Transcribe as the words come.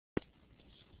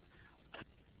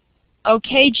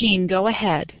Okay, Jean, go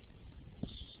ahead.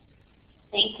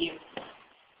 Thank you.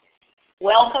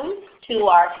 Welcome to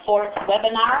our fourth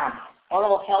webinar,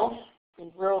 Oral Health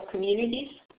in Rural Communities.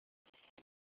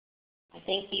 I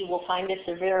think you will find this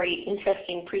a very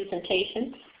interesting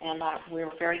presentation, and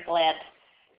we're very glad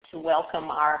to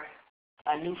welcome our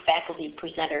new faculty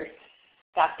presenter,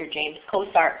 Dr. James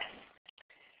Cossaart,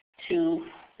 to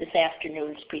this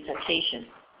afternoon's presentation.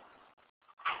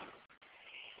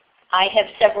 I have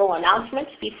several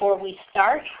announcements before we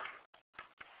start.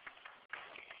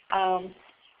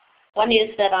 One is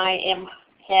that I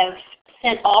have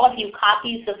sent all of you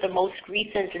copies of the most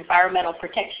recent Environmental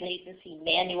Protection Agency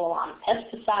manual on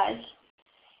pesticides,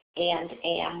 and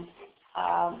am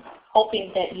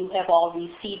hoping that you have all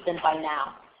received them by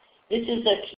now. This is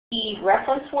a key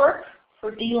reference work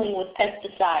for dealing with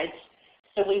pesticides,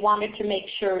 so we wanted to make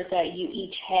sure that you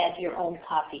each had your own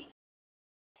copy.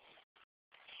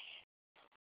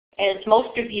 As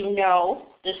most of you know,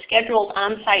 the scheduled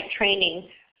on-site training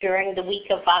during the week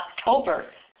of October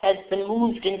has been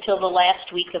moved until the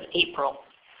last week of April.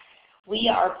 We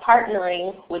are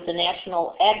partnering with the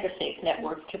National AgriSafe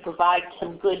Network to provide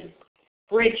some good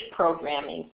bridge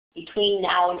programming between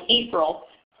now and April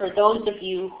for those of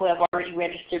you who have already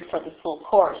registered for the full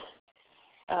course.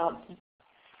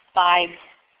 By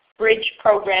bridge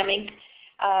programming,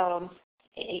 I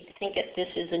think that this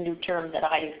is a new term that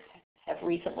I have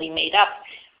recently made up,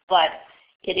 but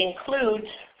it includes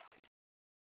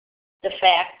the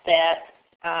fact that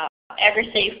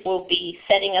AgriSafe will be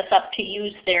setting us up to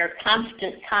use their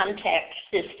constant contact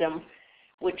system,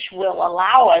 which will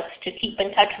allow us to keep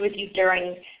in touch with you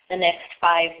during the next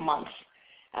 5 months,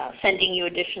 sending you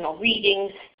additional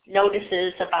readings,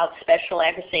 notices about special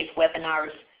AgriSafe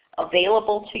webinars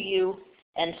available to you,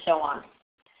 and so on.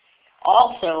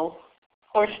 Also,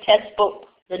 course textbook,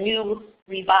 the new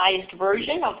revised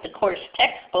version of the course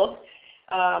textbook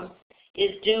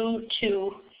is due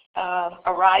to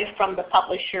arrive from the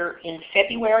publisher in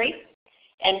February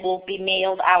and will be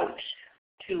mailed out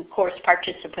to course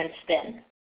participants then.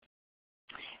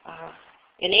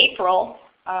 In April,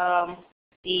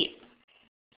 the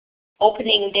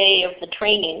opening day of the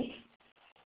training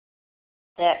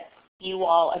that you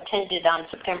all attended on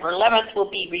September 11th will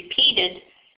be repeated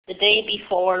the day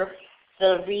before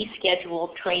the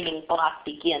rescheduled training block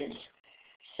begins.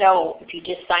 So if you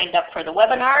just signed up for the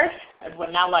webinars and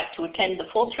would now like to attend the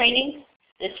full training,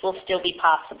 this will still be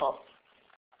possible.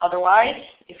 Otherwise,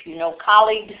 if you know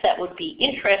colleagues that would be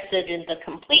interested in the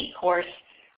complete course,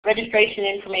 registration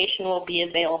information will be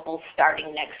available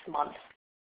starting next month.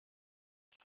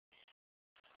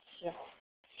 So,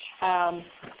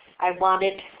 I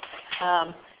wanted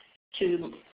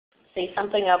to say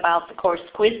something about the course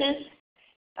quizzes.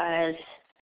 As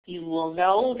you will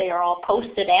know, they are all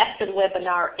posted after the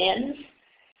webinar ends.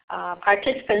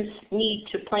 Participants need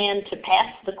to plan to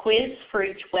pass the quiz for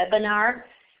each webinar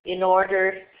in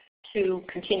order to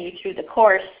continue through the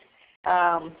course.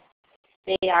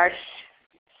 They are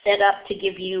set up to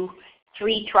give you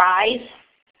 3 tries.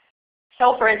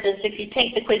 So for instance, if you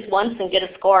take the quiz once and get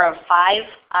a score of 5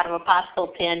 out of a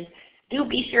possible 10, do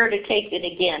be sure to take it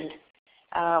again.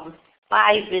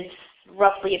 5 is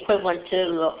roughly equivalent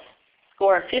to a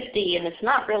score of 50, and it's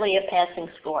not really a passing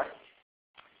score.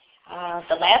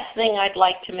 The last thing I'd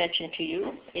like to mention to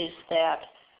you is that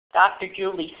Dr.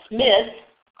 Julie Smith,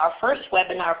 our first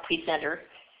webinar presenter,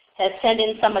 has sent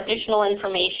in some additional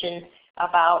information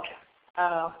about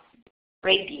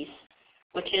rabies,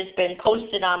 which has been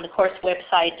posted on the course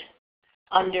website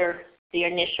under the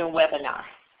initial webinar.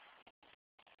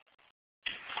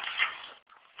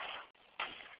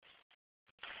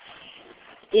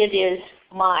 It is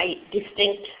my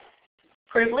distinct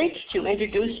privilege to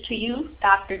introduce to you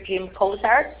Dr. Jim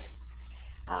Cossaart.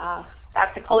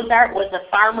 Dr. Cossaart was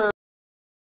a farmer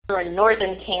in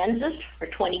northern Kansas for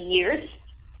 20 years.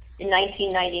 In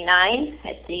 1999,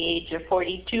 at the age of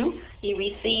 42, he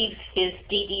received his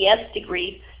DDS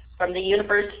degree from the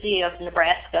University of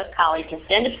Nebraska College of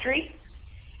Dentistry.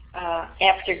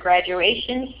 After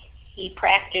graduation, he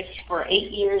practiced for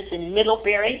 8 years in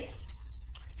Middlebury.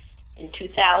 In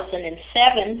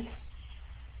 2007,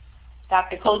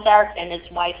 Dr. Cossaart and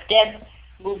his wife Deb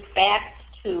moved back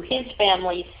to his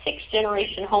family's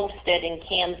 6th-generation homestead in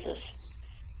Kansas.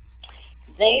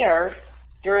 There,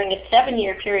 during a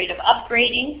 7-year period of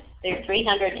upgrading their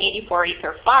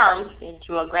 384-acre farm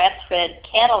into a grass-fed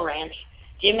cattle ranch,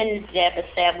 Jim and Deb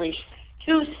established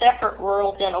 2 separate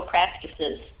rural dental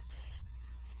practices.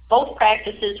 Both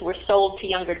practices were sold to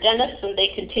younger dentists, and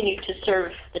they continue to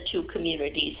serve the 2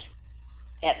 communities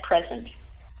at present.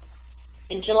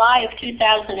 In July of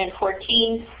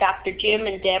 2014, Dr. Jim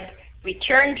and Deb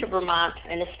returned to Vermont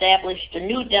and established a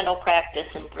new dental practice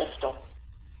in Bristol,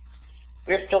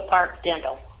 Bristol Park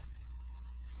Dental.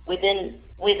 With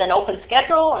an open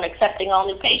schedule and accepting all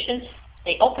new patients,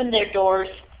 they opened their doors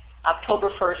October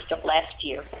 1st of last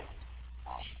year.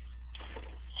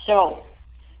 So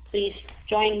please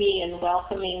join me in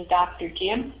welcoming Dr.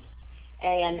 Jim,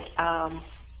 and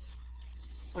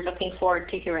we're looking forward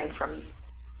to hearing from you.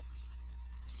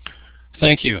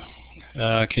 Thank you.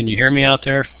 Can you hear me out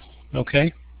there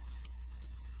okay?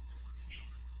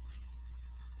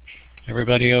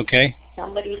 Everybody okay?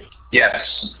 Yes.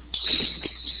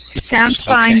 Sounds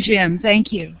fine, Jim.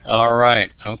 Thank you. All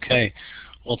right. Okay.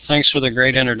 Well, thanks for the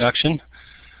great introduction.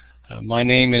 My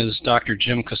name is Dr.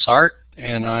 Jim Cossaart,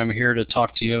 and I'm here to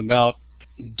talk to you about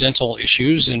dental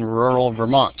issues in rural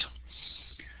Vermont.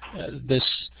 This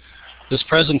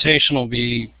presentation will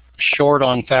be short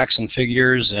on facts and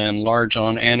figures and large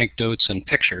on anecdotes and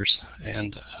pictures.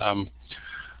 And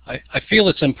I feel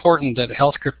it's important that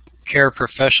healthcare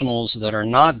professionals that are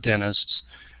not dentists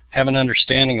have an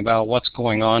understanding about what's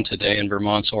going on today in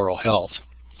Vermont's oral health.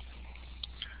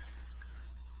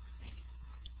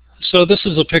 So this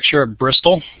is a picture of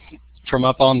Bristol from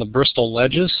up on the Bristol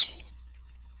ledges.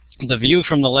 The view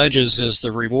from the ledges is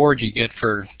the reward you get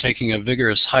for taking a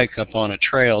vigorous hike up on a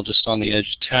trail just on the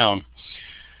edge of town.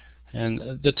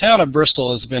 And the town of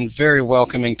Bristol has been very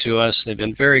welcoming to us. They've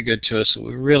been very good to us.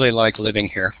 We really like living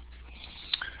here.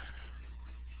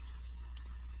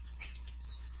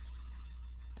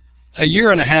 A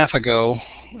year and a half ago,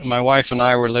 my wife and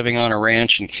I were living on a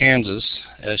ranch in Kansas,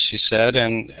 as she said,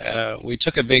 and we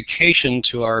took a vacation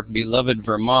to our beloved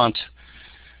Vermont.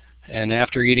 And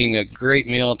after eating a great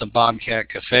meal at the Bobcat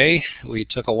Cafe, we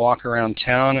took a walk around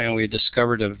town and we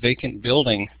discovered a vacant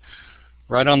building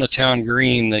right on the town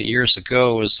green that years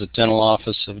ago was the dental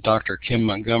office of Dr. Kim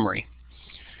Montgomery.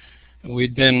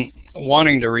 We'd been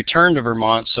wanting to return to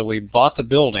Vermont, so we bought the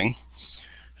building.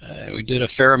 We did a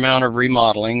fair amount of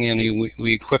remodeling, and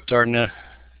we equipped our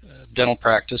dental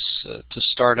practice to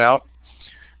start out.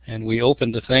 And we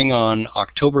opened the thing on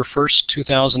October 1st,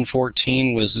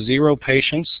 2014 with 0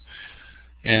 patients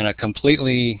and a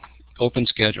completely open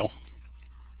schedule.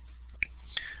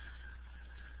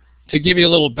 To give you a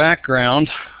little background,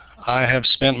 I have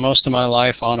spent most of my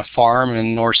life on a farm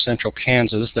in north central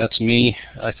Kansas. That's me.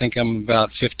 I think I'm about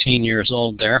 15 years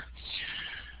old there.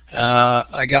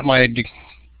 I got my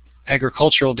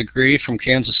agricultural degree from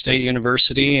Kansas State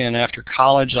University, and after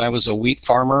college I was a wheat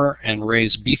farmer and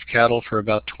raised beef cattle for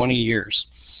about 20 years.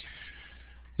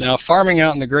 Now, farming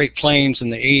out in the Great Plains in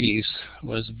the 80s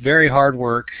was very hard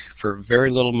work for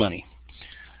very little money.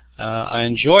 I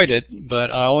enjoyed it,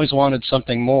 but I always wanted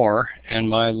something more, and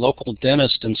my local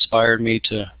dentist inspired me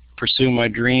to pursue my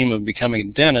dream of becoming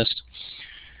a dentist.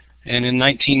 And in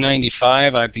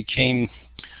 1995 I became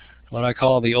what I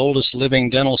call the oldest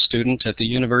living dental student at the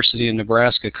University of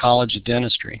Nebraska College of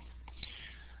Dentistry.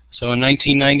 So in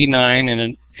 1999, and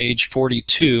at age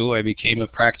 42, I became a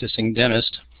practicing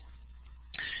dentist,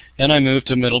 and I moved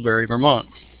to Middlebury, Vermont.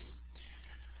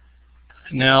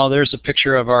 Now there's a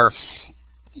picture of our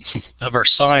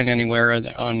sign anywhere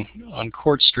on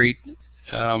Court Street.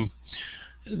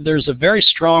 There's a very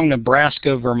strong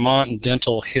Nebraska-Vermont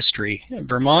dental history.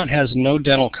 Vermont has no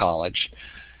dental college,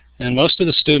 and most of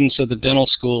the students of the dental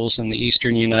schools in the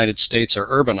eastern United States are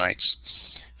urbanites,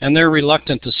 and they're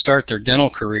reluctant to start their dental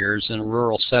careers in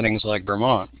rural settings like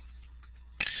Vermont.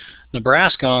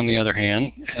 Nebraska, on the other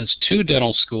hand, has 2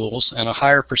 dental schools and a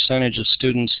higher percentage of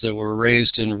students that were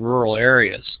raised in rural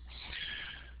areas.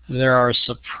 There are a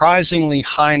surprisingly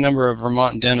high number of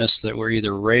Vermont dentists that were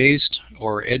either raised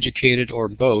or educated or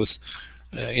both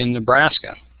in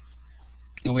Nebraska.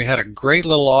 And we had a great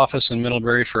little office in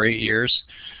Middlebury for 8 years,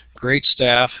 great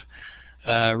staff,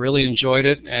 really enjoyed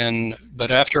it.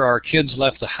 But after our kids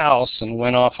left the house and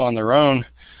went off on their own,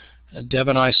 Deb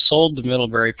and I sold the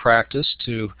Middlebury practice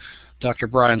to Dr.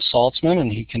 Brian Saltzman,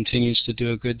 and he continues to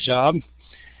do a good job.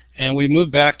 And we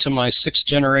moved back to my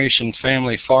 6th-generation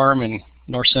family farm in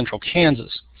north central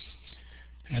Kansas.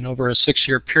 And over a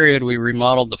 6-year period, we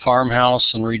remodeled the farmhouse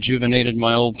and rejuvenated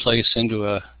my old place into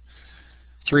a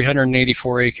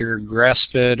 384-acre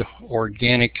grass-fed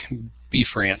organic beef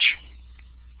ranch.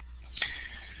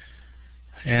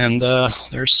 And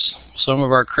there's some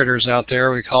of our critters out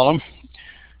there, we call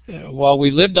them. While we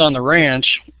lived on the ranch,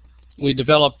 we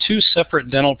developed 2 separate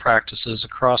dental practices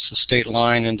across the state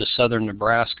line into southern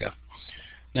Nebraska.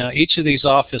 Now, each of these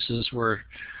offices were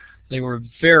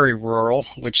very rural,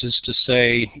 which is to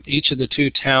say each of the 2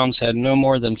 towns had no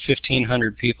more than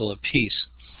 1,500 people apiece.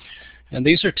 And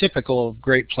these are typical of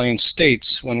Great Plains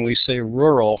states. When we say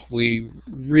rural, we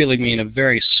really mean a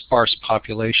very sparse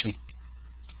population.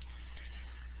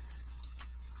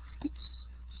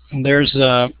 And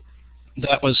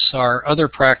that was our other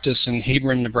practice in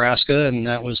Hebron, Nebraska, and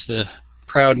that was the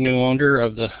proud new owner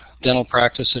of the dental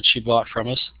practice that she bought from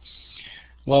us.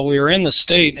 While we were in the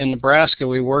state, in Nebraska,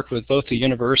 we worked with both the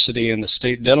university and the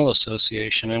State Dental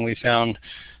Association, and we found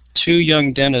 2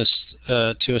 young dentists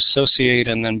to associate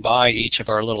and then buy each of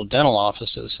our little dental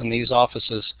offices. And these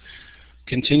offices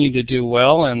continue to do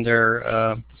well, and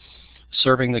they're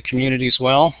serving the communities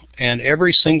well, and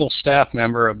every single staff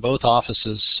member of both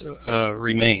offices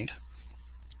remained.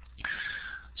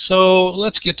 So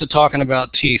let's get to talking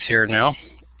about teeth here now.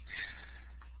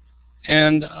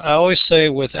 And I always say,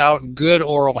 without good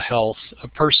oral health, a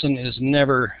person is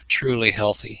never truly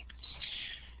healthy.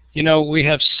 You know, we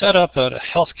have set up a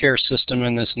healthcare system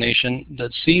in this nation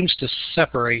that seems to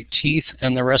separate teeth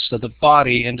and the rest of the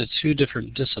body into 2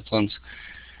 different disciplines.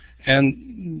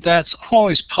 And that's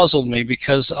always puzzled me,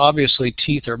 because obviously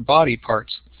teeth are body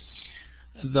parts.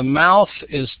 The mouth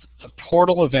is a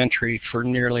portal of entry for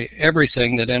nearly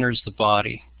everything that enters the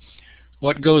body.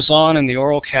 What goes on in the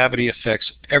oral cavity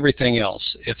affects everything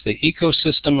else. If the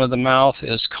ecosystem of the mouth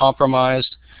is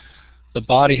compromised, the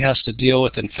body has to deal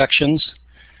with infections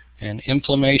and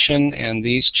inflammation, and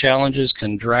these challenges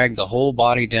can drag the whole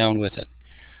body down with it.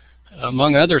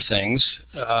 Among other things,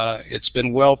 it's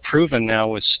been well proven now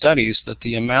with studies that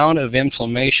the amount of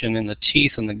inflammation in the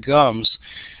teeth and the gums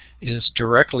is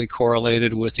directly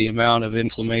correlated with the amount of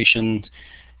inflammation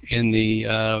in the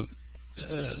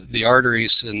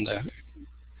arteries and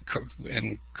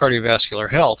cardiovascular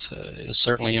health is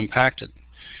certainly impacted.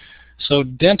 So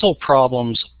dental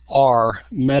problems are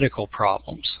medical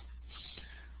problems.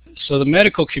 So the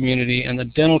medical community and the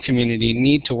dental community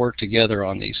need to work together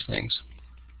on these things.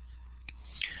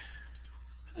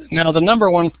 Now, the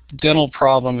 #1 dental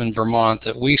problem in Vermont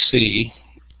that we see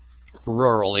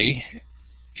rurally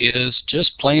is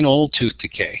just plain old tooth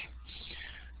decay.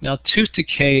 Now, tooth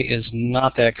decay is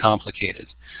not that complicated.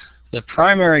 The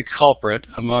primary culprit,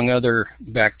 among other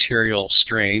bacterial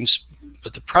strains,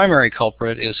 but the primary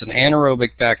culprit is an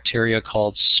anaerobic bacteria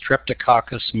called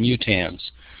Streptococcus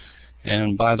mutans.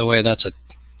 And by the way, that's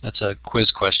a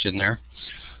quiz question there.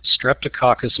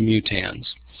 Streptococcus mutans.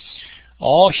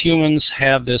 All humans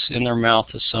have this in their mouth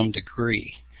to some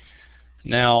degree.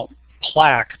 Now,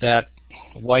 plaque, that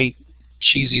white,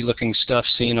 cheesy-looking stuff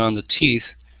seen on the teeth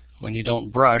when you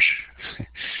don't brush,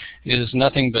 is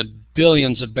nothing but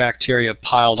billions of bacteria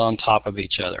piled on top of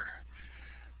each other.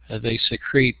 They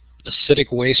secrete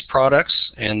acidic waste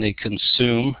products, and they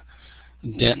consume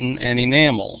dentin and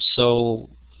enamel. So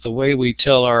the way we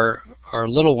tell our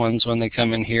little ones when they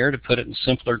come in here, to put it in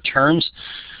simpler terms,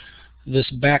 this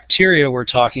bacteria we're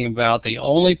talking about, the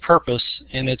only purpose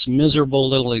in its miserable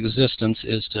little existence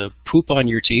is to poop on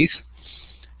your teeth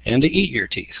and to eat your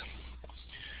teeth.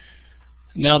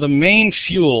 Now, the main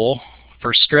fuel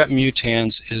for strep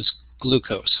mutans is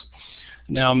glucose.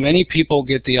 Now, many people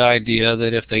get the idea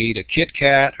that if they eat a Kit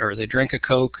Kat or they drink a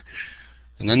Coke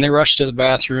and then they rush to the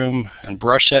bathroom and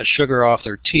brush that sugar off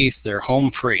their teeth, they're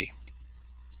home free.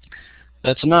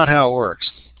 That's not how it works.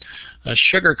 A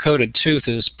sugar-coated tooth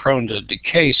is prone to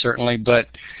decay, certainly, but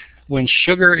when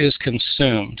sugar is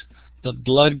consumed, the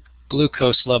blood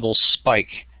glucose levels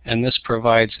spike, and this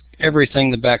provides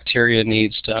everything the bacteria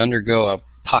needs to undergo a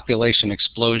population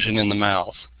explosion in the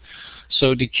mouth.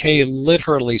 So decay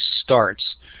literally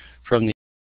starts from the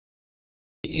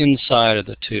inside of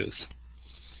the tooth.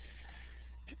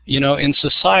 You know, in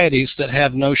societies that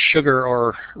have no sugar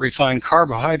or refined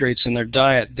carbohydrates in their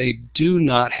diet, they do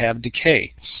not have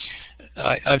decay.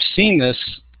 I've seen this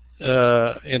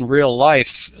in real life.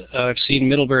 I've seen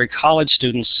Middlebury College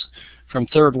students from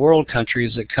third world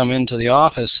countries that come into the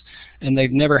office, and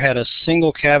they've never had a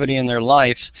single cavity in their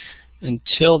life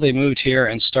until they moved here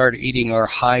and started eating our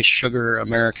high sugar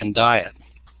American diet.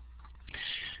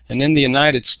 And in the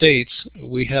United States,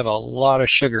 we have a lot of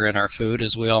sugar in our food,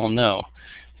 as we all know.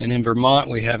 And in Vermont,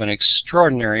 we have an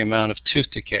extraordinary amount of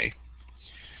tooth decay.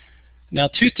 Now,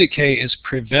 tooth decay is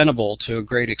preventable to a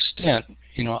great extent.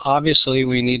 You know, obviously,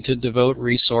 we need to devote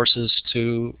resources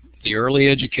to the early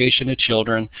education of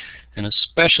children, and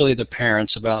especially the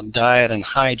parents, about diet and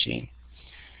hygiene.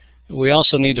 We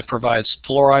also need to provide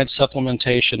fluoride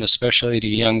supplementation, especially to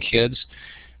young kids.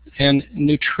 And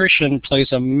nutrition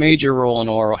plays a major role in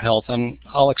oral health, and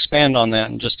I'll expand on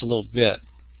that in just a little bit.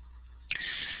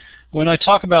 When I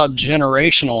talk about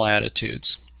generational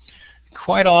attitudes,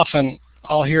 quite often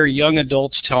I'll hear young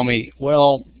adults tell me,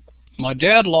 well, my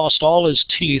dad lost all his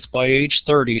teeth by age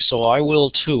 30, so I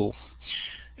will too.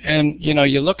 And, you know,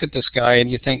 you look at this guy and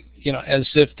you think, you know, as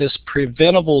if this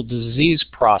preventable disease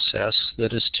process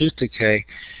that is tooth decay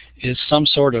is some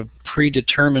sort of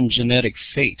predetermined genetic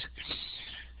fate.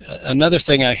 Another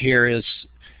thing I hear is,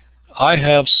 I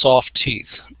have soft teeth.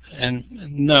 And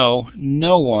no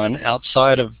one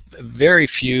outside of very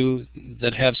few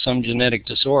that have some genetic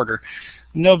disorder,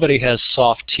 nobody has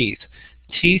soft teeth.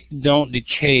 Teeth don't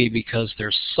decay because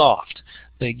they're soft.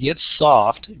 They get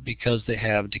soft because they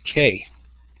have decay.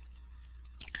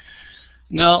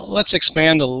 Now, let's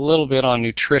expand a little bit on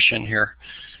nutrition here.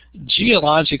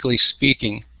 Geologically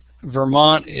speaking,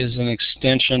 Vermont is an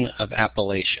extension of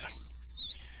Appalachia.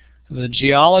 The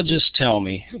geologists tell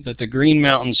me that the Green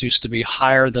Mountains used to be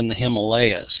higher than the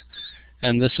Himalayas,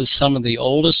 and this is some of the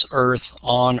oldest earth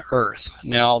on Earth.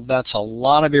 Now, that's a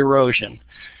lot of erosion,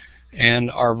 and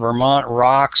our Vermont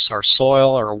rocks, our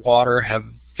soil, our water have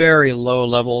very low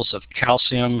levels of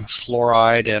calcium,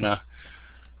 fluoride, and a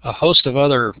host of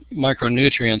other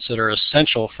micronutrients that are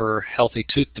essential for healthy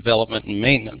tooth development and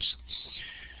maintenance.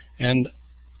 And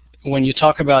when you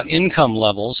talk about income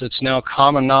levels, it's now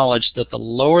common knowledge that the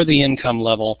lower the income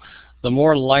level, the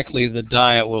more likely the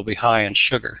diet will be high in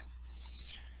sugar.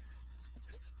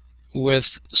 With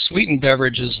sweetened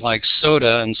beverages like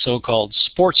soda and so-called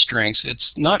sports drinks,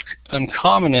 it's not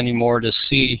uncommon anymore to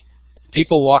see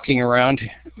people walking around,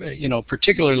 you know,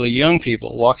 particularly young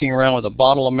people, walking around with a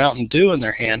bottle of Mountain Dew in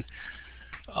their hand,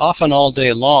 often all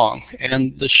day long.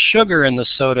 And the sugar in the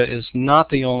soda is not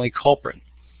the only culprit.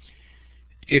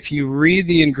 If you read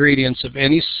the ingredients of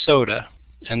any soda,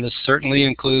 and this certainly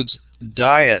includes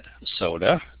diet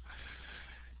soda,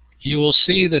 you will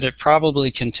see that it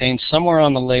probably contains somewhere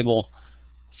on the label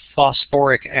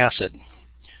phosphoric acid.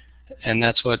 And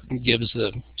that's what gives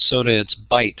the soda its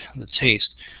bite, the taste.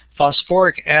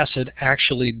 Phosphoric acid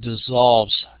actually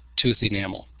dissolves tooth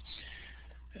enamel.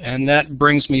 And that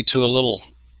brings me to a little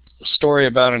story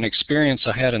about an experience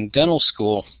I had in dental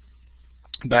school.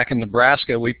 Back in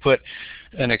Nebraska, we put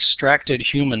an extracted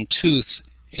human tooth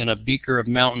in a beaker of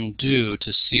Mountain Dew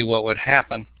to see what would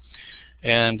happen.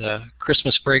 And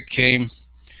Christmas break came,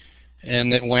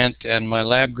 and it went, and my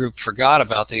lab group forgot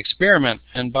about the experiment.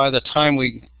 And by the time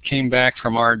we came back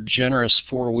from our generous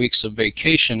 4 weeks of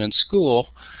vacation in school,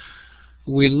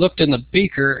 we looked in the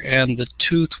beaker and the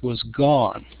tooth was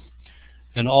gone.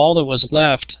 And all that was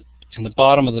left in the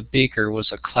bottom of the beaker was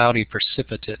a cloudy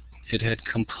precipitate. It had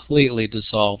completely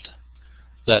dissolved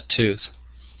that tooth.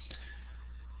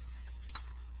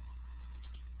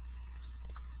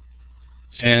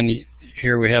 And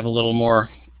here we have a little more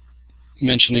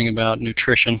mentioning about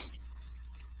nutrition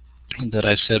that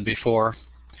I said before.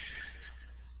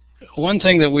 One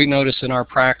thing that we notice in our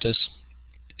practice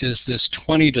is this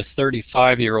 20 to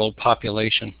 35-year-old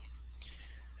population.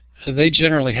 They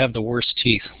generally have the worst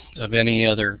teeth of any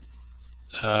other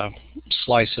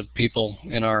slice of people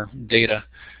in our data.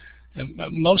 And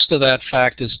most of that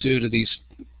fact is due to these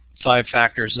 5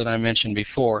 factors that I mentioned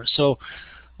before. So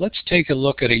let's take a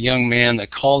look at a young man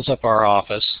that calls up our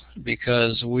office,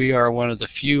 because we are one of the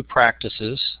few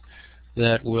practices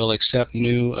that will accept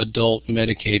new adult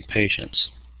Medicaid patients.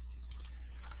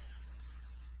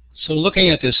 So looking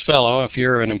at this fellow, if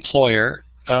you're an employer,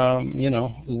 you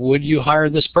know, would you hire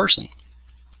this person?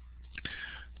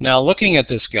 Now, looking at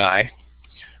this guy,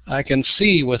 I can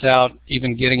see without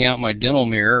even getting out my dental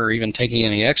mirror or even taking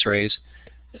any x-rays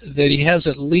that he has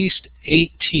at least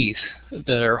 8 teeth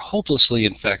that are hopelessly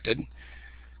infected,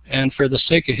 and for the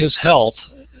sake of his health,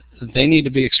 they need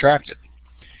to be extracted.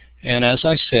 And as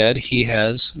I said, he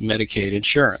has Medicaid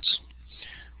insurance.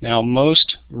 Now,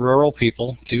 most rural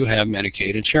people do have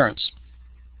Medicaid insurance.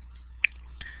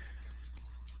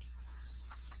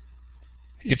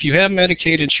 If you have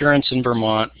Medicaid insurance in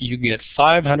Vermont, you get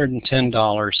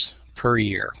 $510 per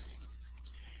year.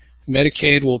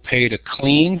 Medicaid will pay to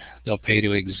clean, they'll pay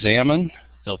to examine,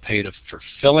 they'll pay for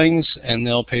fillings, and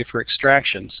they'll pay for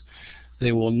extractions.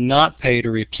 They will not pay to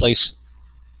replace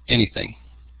anything.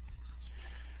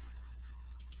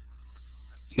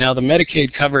 Now, the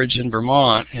Medicaid coverage in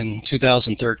Vermont in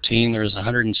 2013, there's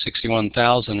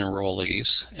 161,000 enrollees,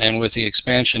 and with the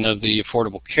expansion of the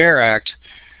Affordable Care Act,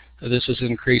 this has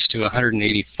increased to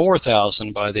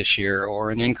 184,000 by this year,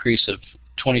 or an increase of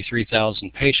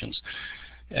 23,000 patients.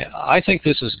 I think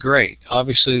this is great.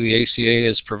 Obviously, the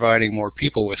ACA is providing more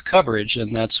people with coverage,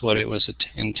 and that's what it was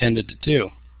intended to do.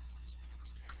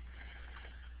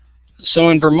 So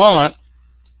in Vermont,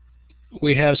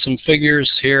 we have some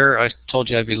figures here. I told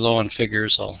you I'd be low on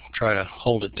figures. I'll try to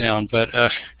hold it down. But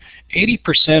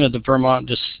 80% of the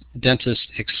Vermont dentists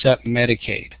accept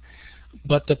Medicaid.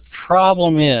 But the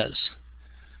problem is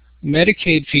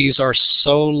Medicaid fees are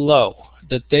so low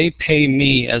that they pay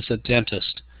me as a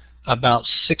dentist about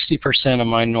 60% of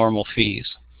my normal fees,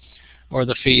 or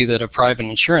the fee that a private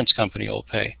insurance company will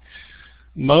pay.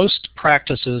 Most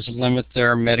practices limit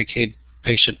their Medicaid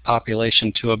patient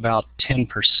population to about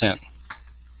 10%.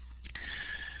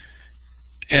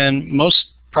 And most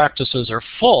practices are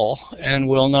full and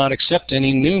will not accept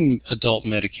any new adult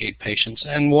Medicaid patients.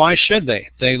 And why should they?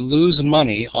 They lose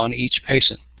money on each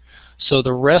patient. So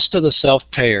the rest of the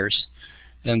self-payers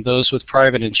and those with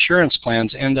private insurance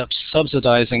plans end up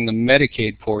subsidizing the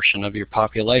Medicaid portion of your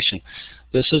population.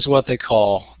 This is what they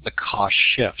call the cost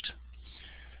shift.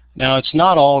 Now, it's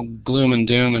not all gloom and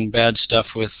doom and bad stuff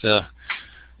with the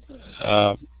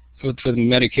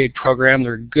Medicaid program.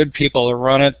 There are good people that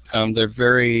run it. They're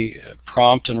very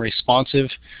prompt and responsive.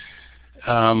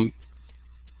 But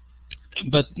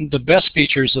the best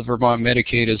features of Vermont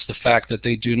Medicaid is the fact that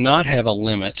they do not have a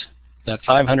limit. That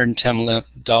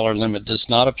 $510 limit does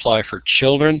not apply for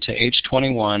children to age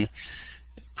 21,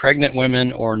 pregnant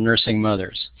women, or nursing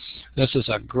mothers. This is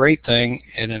a great thing,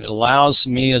 and it allows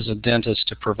me as a dentist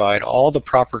to provide all the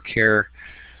proper care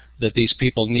that these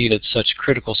people need at such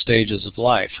critical stages of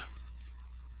life.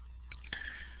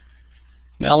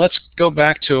 Now let's go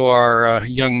back to our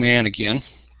young man again.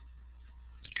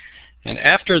 And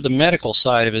after the medical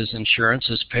side of his insurance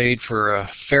is paid for a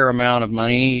fair amount of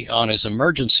money on his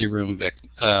emergency room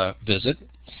visit,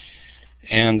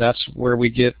 and that's where we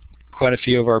get quite a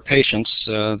few of our patients.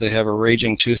 They have a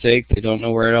raging toothache, they don't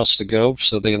know where else to go,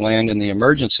 so they land in the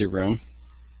emergency room,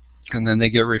 and then they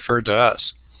get referred to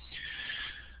us.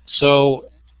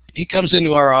 So he comes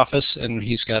into our office and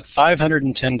he's got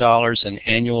 $510 in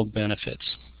annual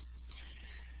benefits.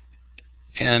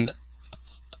 And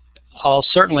I'll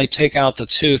certainly take out the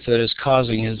tooth that is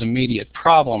causing his immediate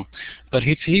problem, but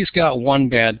if he's got one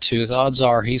bad tooth, odds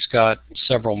are he's got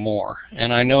several more.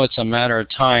 And I know it's a matter of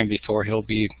time before he'll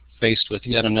be faced with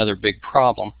yet another big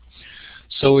problem.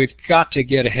 So we've got to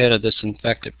get ahead of this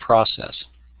infected process.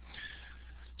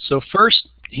 So first,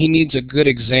 he needs a good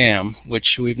exam,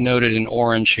 which we've noted in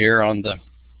orange here on the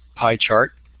pie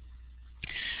chart,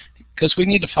 because we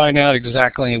need to find out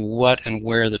exactly what and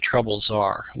where the troubles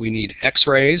are. We need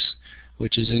x-rays,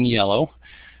 which is in yellow,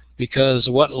 because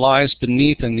what lies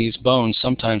beneath in these bones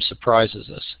sometimes surprises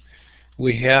us.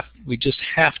 We just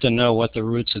have to know what the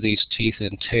roots of these teeth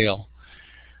entail.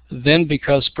 Then,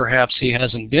 because perhaps he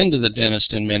hasn't been to the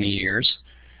dentist in many years,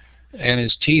 and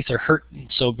his teeth are hurt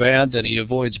so bad that he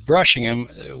avoids brushing them,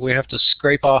 we have to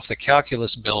scrape off the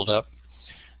calculus buildup,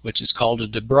 which is called a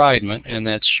debridement, and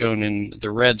that's shown in the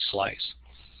red slice.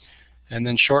 And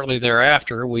then shortly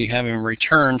thereafter, we have him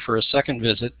return for a second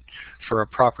visit for a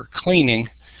proper cleaning.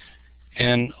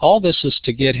 And all this is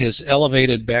to get his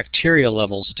elevated bacteria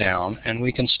levels down, and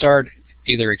we can start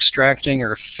either extracting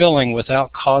or filling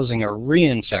without causing a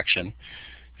reinfection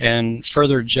and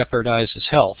further jeopardize his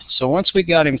health. So once we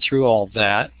got him through all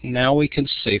that, now we can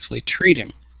safely treat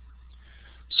him.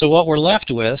 So what we're left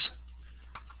with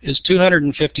is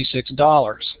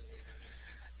 $256.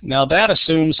 Now that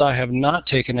assumes I have not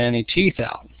taken any teeth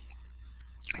out.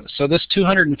 So this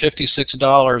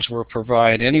 $256 will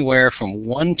provide anywhere from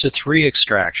 1 to 3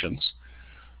 extractions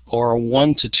or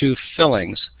 1 to 2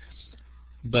 fillings,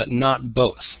 but not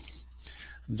both.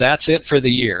 That's it for the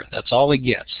year. That's all he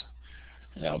gets.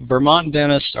 Now, Vermont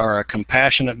dentists are a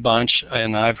compassionate bunch,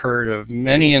 and I've heard of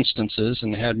many instances,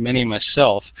 and had many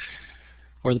myself,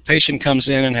 where the patient comes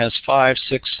in and has 5,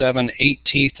 6, 7, 8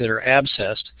 teeth that are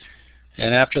abscessed,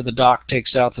 and after the doc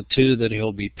takes out the 2 that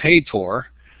he'll be paid for,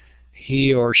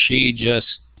 he or she just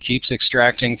keeps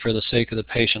extracting for the sake of the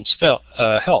patient's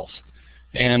health,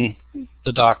 and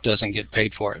the doc doesn't get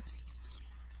paid for it.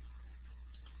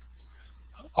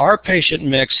 Our patient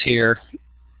mix here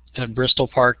at Bristol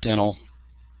Park Dental,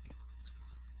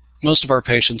 most of our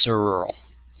patients are rural.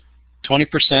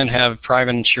 20% have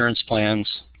private insurance plans,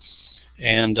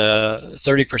 and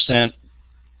 30%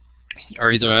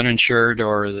 are either uninsured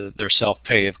or they're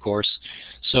self-pay, of course.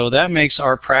 So that makes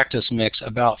our practice mix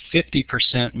about 50%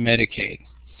 Medicaid.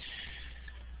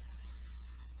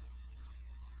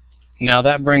 Now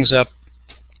that brings up,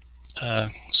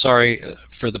 sorry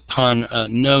for the pun,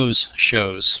 nose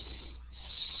shows.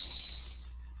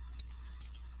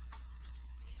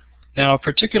 Now a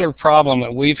particular problem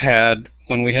that we've had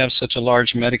when we have such a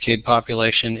large Medicaid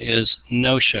population is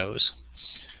no-shows.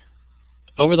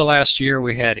 Over the last year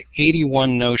we had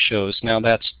 81 no-shows. Now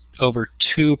that's over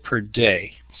 2 per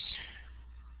day.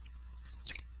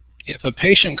 If a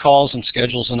patient calls and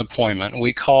schedules an appointment,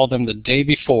 we call them the day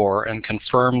before and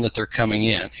confirm that they're coming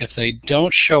in. If they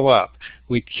don't show up,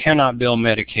 we cannot bill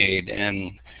Medicaid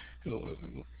and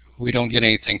we don't get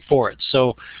anything for it.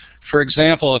 So For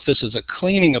example, if this is a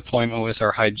cleaning appointment with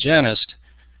our hygienist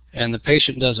and the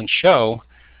patient doesn't show,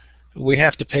 we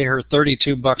have to pay her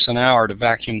 $32 an hour to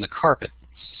vacuum the carpet.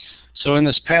 So in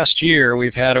this past year,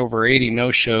 we've had over 80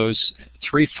 no-shows.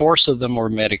 3/4 of them were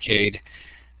Medicaid,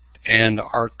 and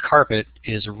our carpet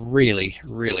is really,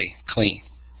 really clean.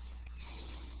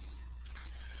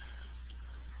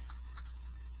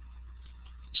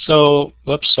 So,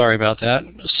 whoops, sorry about that.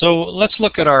 So let's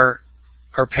look at our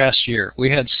past year. We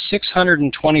had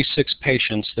 626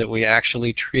 patients that we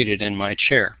actually treated in my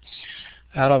chair.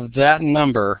 Out of that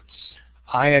number,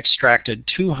 I extracted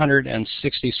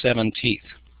 267 teeth.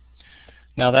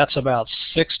 Now that's about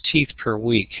 6 teeth per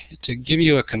week. To give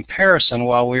you a comparison,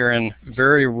 while we were in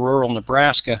very rural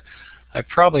Nebraska, I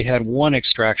probably had 1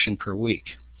 extraction per week.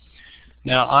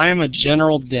 Now I am a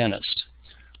general dentist.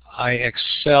 I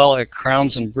excel at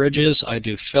crowns and bridges. I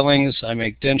do fillings. I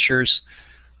make dentures.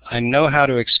 I know how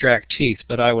to extract teeth,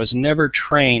 but I was never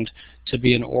trained to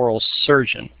be an oral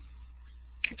surgeon.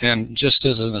 And just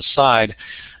as an aside,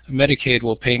 Medicaid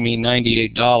will pay me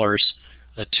 $98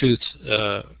 a tooth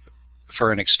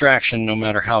for an extraction, no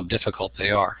matter how difficult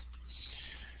they are.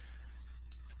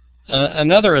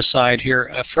 Another aside here,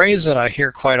 a phrase that I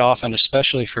hear quite often,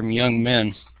 especially from young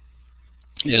men,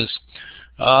 is,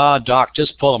 doc,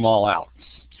 just pull them all out.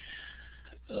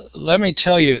 Let me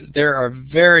tell you, there are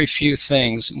very few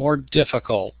things more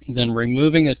difficult than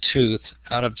removing a tooth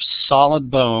out of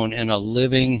solid bone in a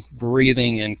living,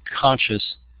 breathing, and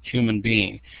conscious human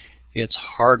being. It's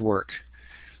hard work.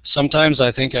 Sometimes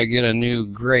I think I get a new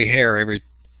gray hair every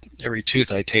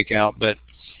tooth I take out, but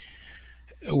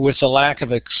with the lack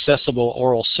of accessible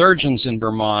oral surgeons in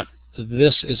Vermont,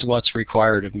 this is what's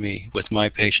required of me with my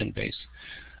patient base.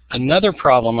 Another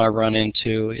problem I run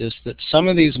into is that some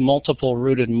of these multiple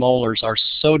rooted molars are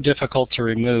so difficult to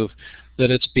remove that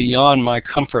it's beyond my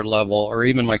comfort level or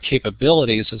even my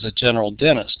capabilities as a general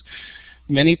dentist.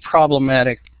 Many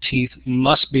problematic teeth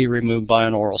must be removed by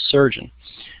an oral surgeon,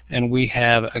 and we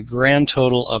have a grand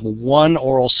total of 1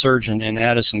 oral surgeon in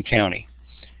Addison County,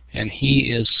 and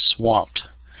he is swamped.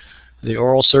 The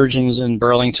oral surgeons in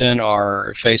Burlington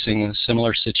are facing a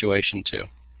similar situation too.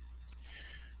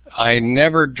 I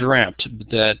never dreamt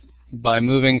that by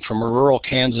moving from rural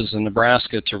Kansas and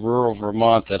Nebraska to rural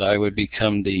Vermont that I would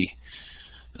become the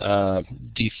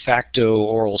de facto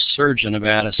oral surgeon of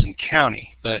Addison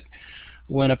County. But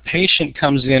when a patient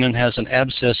comes in and has an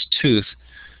abscessed tooth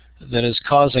that is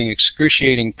causing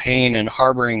excruciating pain and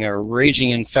harboring a raging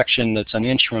infection that's an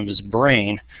inch from his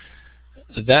brain,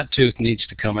 that tooth needs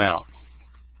to come out.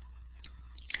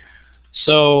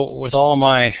 So with all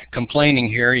my complaining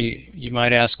here, you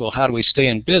might ask, well, how do we stay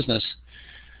in business?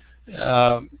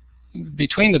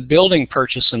 Between the building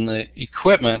purchase and the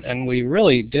equipment, and we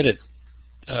really did it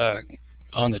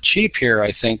on the cheap here,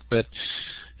 I think, but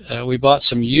we bought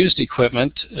some used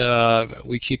equipment.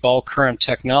 We keep all current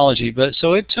technology, but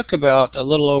so it took about a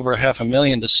little over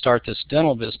 $500,000 to start this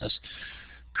dental business.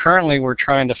 Currently, we're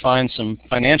trying to find some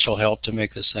financial help to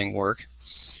make this thing work.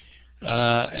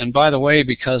 And by the way,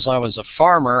 because I was a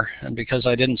farmer and because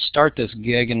I didn't start this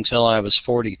gig until I was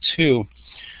 42,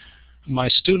 my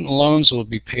student loans will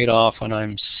be paid off when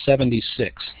I'm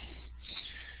 76.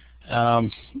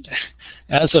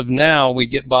 As of now, we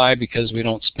get by because we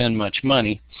don't spend much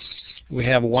money. We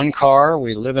have 1 car,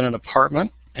 we live in an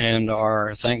apartment, and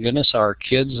thank goodness our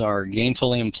kids are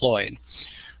gainfully employed.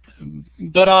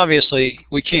 But obviously,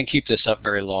 we can't keep this up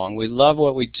very long. We love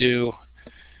what we do.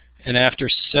 And after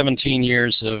 17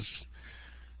 years of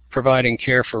providing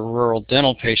care for rural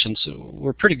dental patients,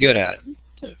 we're pretty good at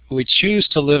it. We choose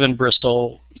to live in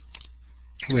Bristol.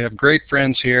 We have great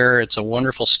friends here. It's a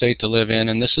wonderful state to live in,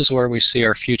 and this is where we see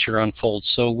our future unfold.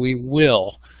 So we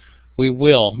will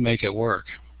make it work.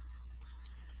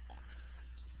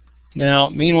 Now,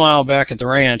 meanwhile, back at the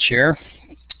ranch here,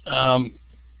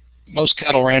 most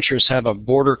cattle ranchers have a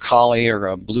border collie or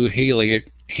a blue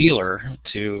heeler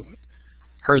to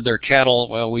herd their cattle.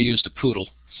 Well, we used a poodle.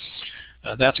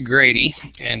 That's Grady,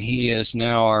 and he is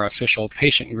now our official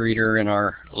patient greeter in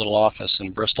our little office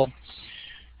in Bristol.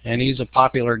 And he's a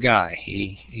popular guy.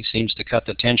 He seems to cut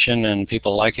the tension, and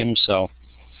people like him, so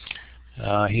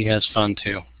he has fun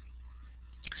too.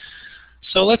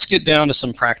 So let's get down to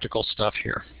some practical stuff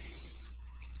here.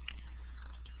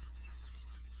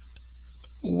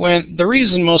 The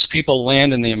reason most people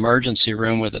land in the emergency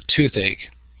room with a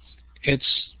toothache,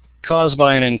 it's caused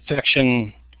by an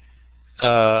infection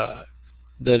that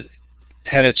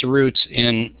had its roots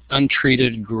in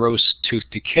untreated gross tooth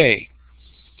decay.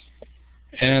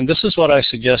 And this is what I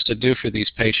suggest to do for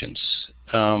these patients.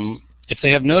 If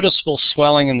they have noticeable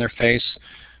swelling in their face,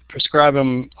 prescribe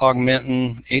them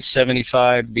Augmentin,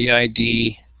 875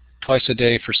 BID, twice a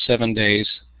day for 7 days.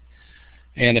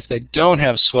 And if they don't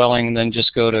have swelling, then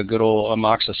just go to good old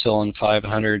amoxicillin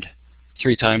 500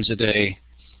 3 times a day,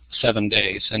 7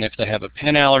 days. And if they have a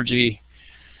pen allergy,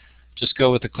 just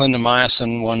go with the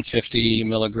clindamycin 150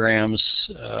 milligrams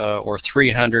or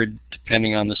 300,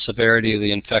 depending on the severity of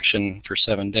the infection, for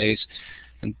 7 days.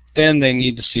 And then they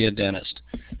need to see a dentist.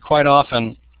 Quite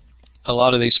often, a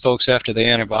lot of these folks, after the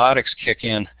antibiotics kick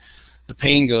in, the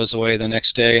pain goes away the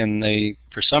next day, and they,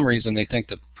 for some reason, they think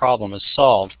the problem is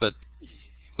solved. But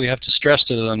we have to stress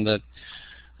to them that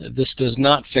this does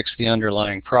not fix the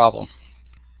underlying problem.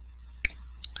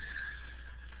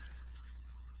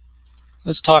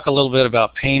 Let's talk a little bit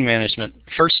about pain management.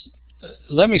 First,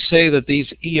 let me say that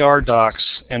these ER docs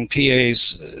and PAs,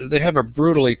 they have a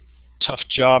brutally tough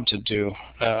job to do.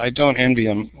 I don't envy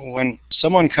them. When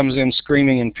someone comes in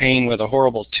screaming in pain with a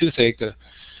horrible toothache,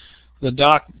 the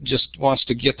doc just wants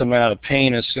to get them out of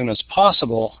pain as soon as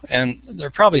possible, and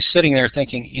they're probably sitting there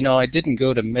thinking, you know, I didn't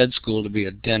go to med school to be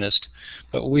a dentist,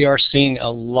 but we are seeing a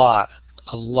lot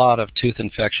of tooth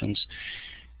infections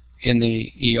in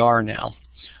the ER now.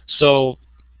 So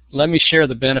let me share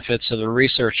the benefits of the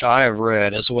research I have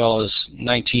read, as well as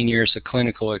 19 years of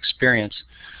clinical experience.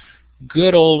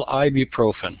 Good old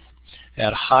ibuprofen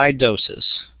at high doses,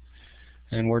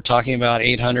 and we're talking about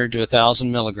 800 to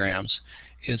 1,000 milligrams,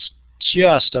 is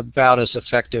just about as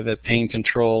effective at pain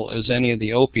control as any of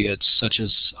the opiates, such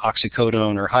as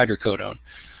oxycodone or hydrocodone.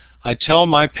 I tell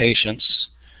my patients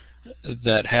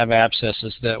that have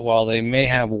abscesses that while they may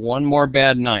have one more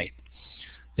bad night,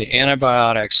 the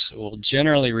antibiotics will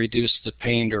generally reduce the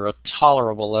pain to a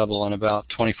tolerable level in about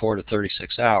 24 to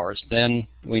 36 hours. Then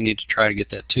we need to try to get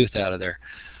that tooth out of there.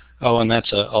 Oh, and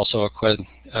that's also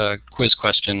a quiz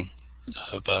question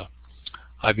of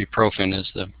ibuprofen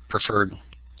is the preferred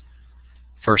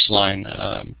first-line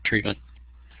treatment.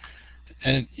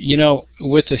 And, you know,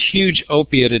 with the huge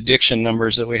opiate addiction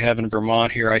numbers that we have in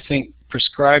Vermont here, I think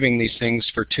prescribing these things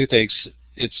for toothaches,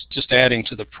 it's just adding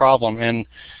to the problem. And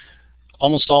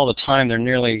almost all the time, they're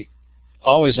nearly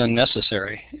always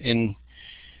unnecessary. In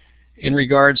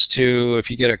regards to if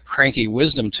you get a cranky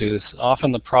wisdom tooth,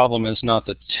 often the problem is not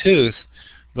the tooth,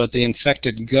 but the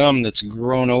infected gum that's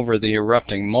grown over the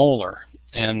erupting molar.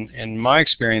 And in my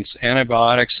experience,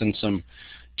 antibiotics and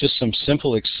just some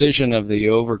simple excision of the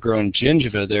overgrown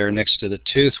gingiva there next to the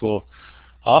tooth will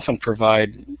often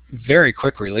provide very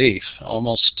quick relief,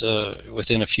 almost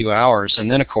within a few hours. And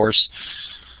then, of course,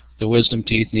 the wisdom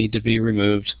teeth need to be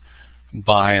removed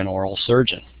by an oral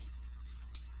surgeon.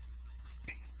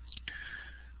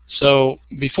 So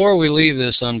before we leave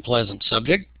this unpleasant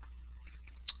subject,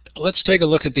 let's take a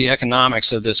look at the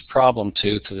economics of this problem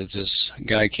tooth. This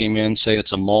guy came in, say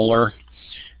it's a molar,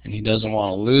 and he doesn't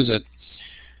want to lose it.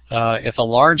 If a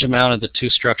large amount of the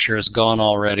tooth structure is gone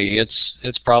already,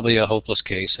 it's probably a hopeless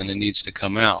case and it needs to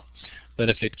come out. But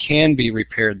if it can be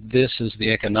repaired, this is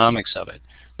the economics of it.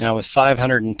 Now, with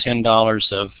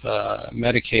 $510 of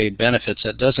Medicaid benefits,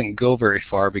 that doesn't go very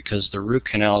far because the root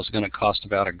canal is going to cost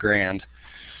about $1,000.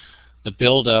 The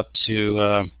build-up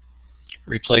to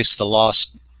replace the lost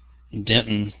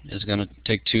dentin is going to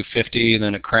take $250,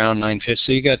 then a crown $950.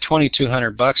 So you got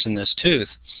 $2,200 in this tooth.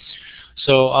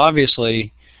 So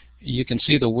obviously, you can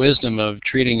see the wisdom of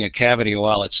treating a cavity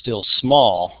while it's still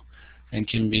small, and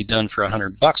can be done for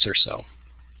 $100 or so.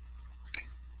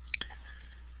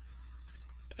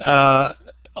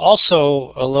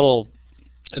 Also, a little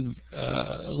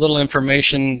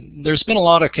information. There's been a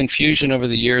lot of confusion over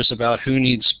the years about who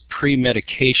needs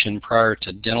pre-medication prior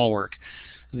to dental work.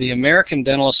 The American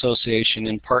Dental Association,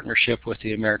 in partnership with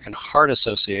the American Heart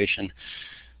Association,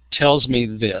 tells me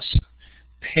this: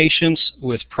 patients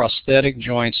with prosthetic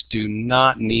joints do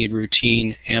not need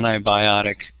routine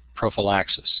antibiotic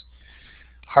prophylaxis.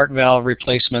 Heart valve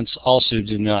replacements also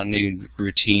do not need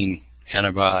routine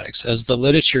antibiotics. As the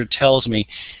literature tells me,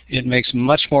 it makes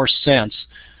much more sense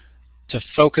to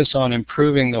focus on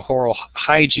improving the oral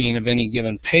hygiene of any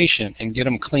given patient and get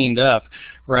them cleaned up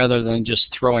rather than just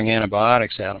throwing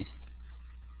antibiotics at them.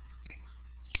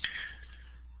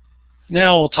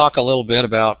 Now we'll talk a little bit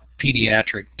about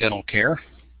pediatric dental care.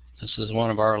 This is one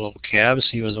of our little calves.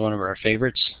 He was one of our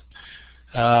favorites.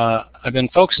 I've been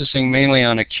focusing mainly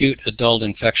on acute adult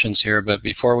infections here, but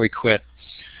before we quit,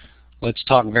 let's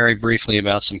talk very briefly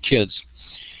about some kids.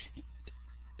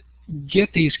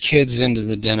 Get these kids into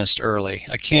the dentist early.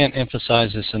 I can't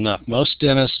emphasize this enough. Most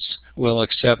dentists will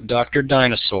accept Dr.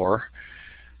 Dinosaur,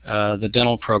 the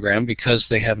dental program, because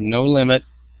they have no limit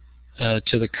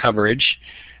to the coverage,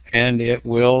 and it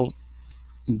will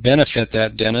benefit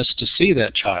that dentist to see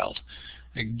that child.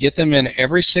 Get them in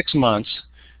every 6 months,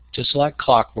 just like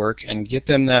clockwork, and get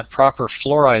them that proper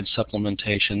fluoride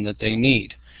supplementation that they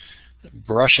need.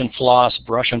 Brush and floss,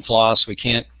 brush and floss. We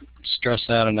can't stress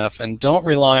that enough. And don't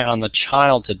rely on the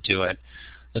child to do it.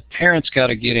 The parents got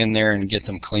to get in there and get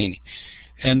them clean.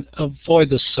 And avoid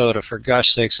the soda, for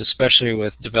gosh sakes, especially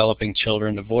with developing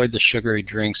children. Avoid the sugary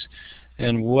drinks.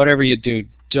 And whatever you do,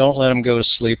 don't let them go to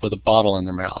sleep with a bottle in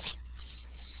their mouth.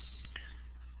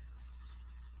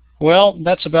 Well,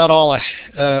 that's about all.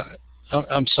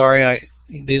 I'm sorry.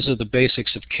 These are the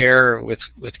basics of care with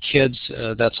kids.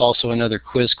 That's also another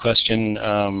quiz question.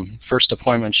 First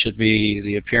appointment should be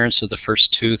the appearance of the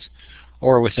first tooth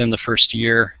or within the first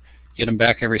year. Get them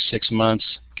back every 6 months.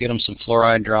 Get them some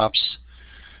fluoride drops.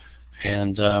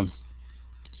 And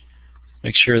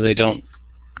make sure they don't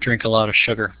drink a lot of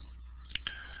sugar.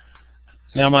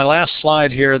 Now my last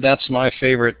slide here, that's my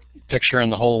favorite picture in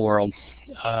the whole world.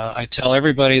 I tell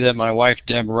everybody that my wife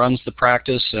Deb runs the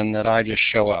practice and that I just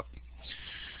show up.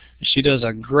 She does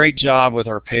a great job with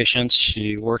our patients.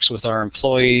 She works with our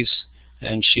employees,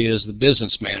 and she is the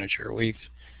business manager. We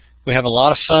have a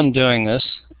lot of fun doing this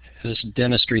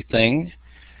dentistry thing,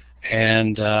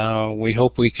 and we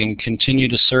hope we can continue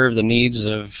to serve the needs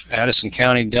of Addison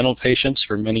County dental patients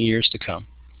for many years to come.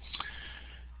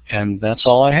 And that's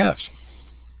all I have.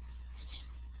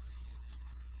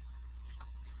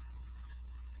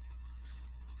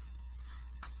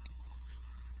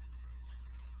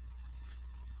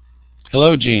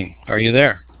 Hello, Gene. Are you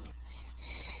there?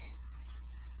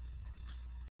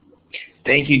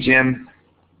 Thank you, Jim.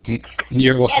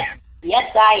 You're welcome. Yes,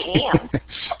 I am.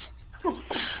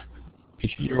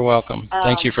 You're welcome.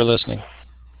 Thank you for listening.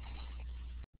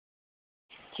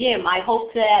 Jim, I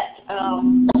hope that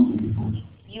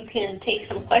you can take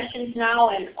some questions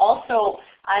now, and also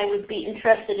I would be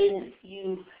interested in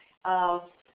you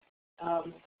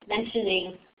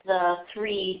mentioning the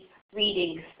 3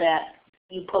 readings that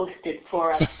you posted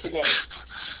for us today.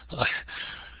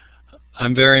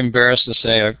 I'm very embarrassed to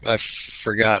say I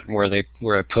forgot where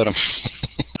I put them.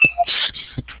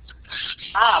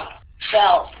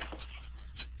 Well,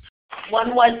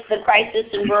 one was the crisis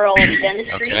in rural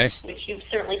dentistry, okay, which you've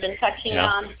certainly been touching yeah.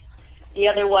 on. The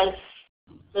other was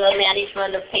the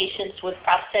management of patients with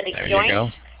prosthetic there joints. You go.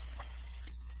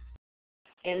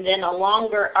 And then a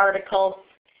longer article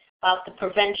about the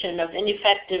prevention of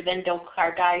ineffective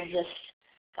endocarditis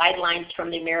guidelines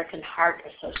from the American Heart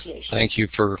Association. Thank you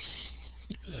for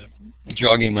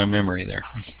jogging my memory there.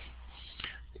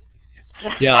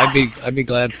 Yeah, I'd be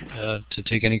glad to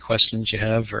take any questions you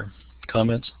have or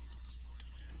comments.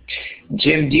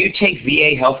 Jim, do you take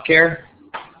VA healthcare?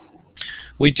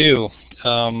 We do.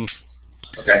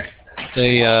 Okay.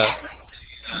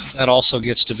 That also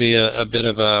gets to be a bit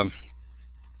of a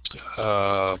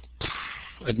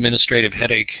administrative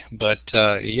headache, but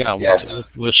yeah,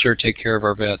 we'll sure take care of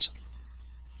our vets.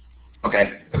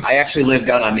 Okay. I actually live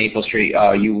down on Maple Street.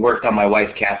 You worked on my wife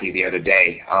Kathy the other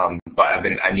day, but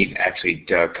I need actually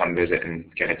to come visit and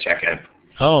get a check-in.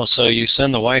 Oh, so you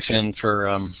send the wife in for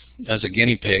as a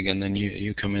guinea pig, and then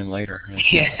you come in later.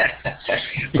 Yeah,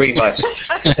 pretty much.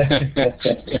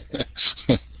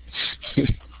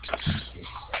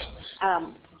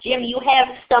 Jim, you have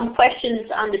some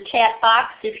questions on the chat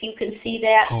box, if you can see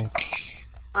that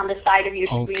on the side of your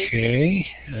screen.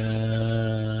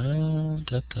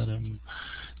 Okay.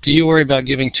 Do you worry about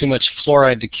giving too much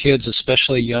fluoride to kids,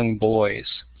 especially young boys?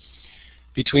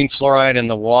 Between fluoride in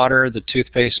the water, the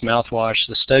toothpaste, mouthwash,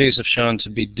 the studies have shown to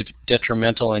be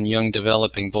detrimental in young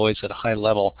developing boys at a high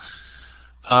level.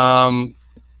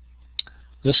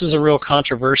 This is a real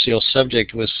controversial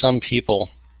subject with some people.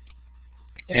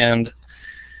 And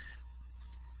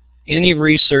any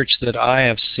research that I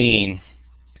have seen,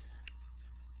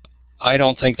 I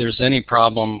don't think there's any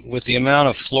problem with the amount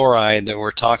of fluoride that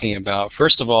we're talking about.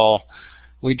 First of all,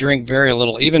 we drink very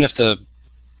little. Even if the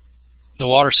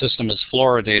water system is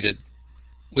fluoridated,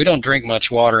 we don't drink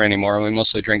much water anymore. We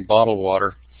mostly drink bottled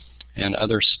water and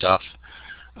other stuff.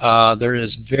 There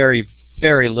is very,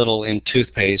 very little in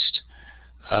toothpaste.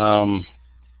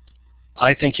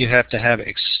 I think you have to have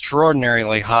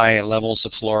extraordinarily high levels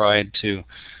of fluoride to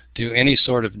do any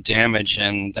sort of damage,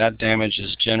 and that damage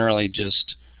is generally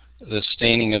just the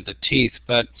staining of the teeth.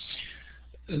 But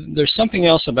there's something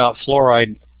else about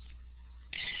fluoride.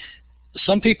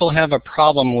 Some people have a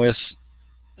problem with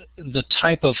the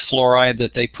type of fluoride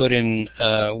that they put in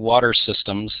water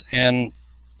systems, and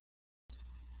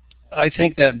I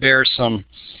think that bears some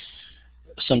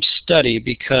study,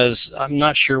 because I'm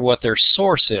not sure what their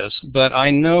source is, but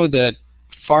I know that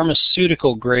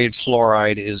pharmaceutical grade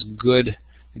fluoride is good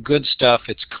good stuff.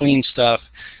 It's clean stuff.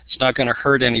 It's not going to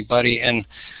hurt anybody. And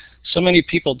so many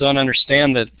people don't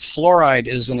understand that fluoride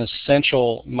is an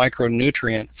essential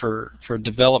micronutrient for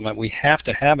development. We have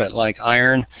to have it, like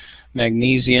iron,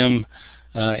 magnesium,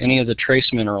 any of the trace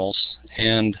minerals.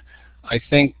 And I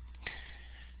think,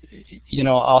 you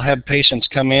know, I'll have patients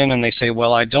come in and they say,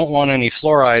 well, I don't want any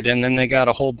fluoride, and then they got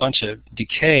a whole bunch of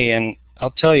decay. And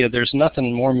I'll tell you, there's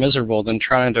nothing more miserable than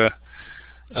trying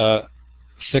to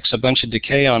fix a bunch of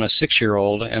decay on a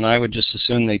 6-year-old, and I would just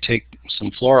assume they take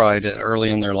some fluoride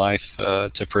early in their life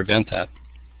to prevent that.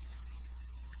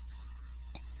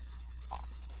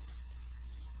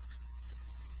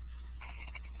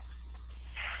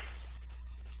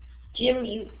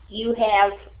 Jim, you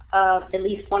have at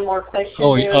least one more question.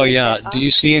 Oh yeah. Do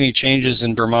you see any changes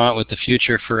in Vermont with the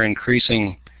future for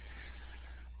increasing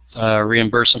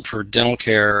reimbursement for dental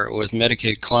care with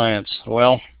Medicaid clients?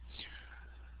 Well,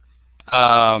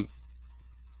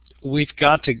 we've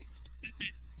got to.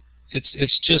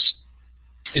 It's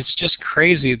just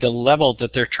crazy the level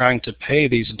that they're trying to pay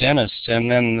these dentists,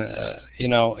 and then you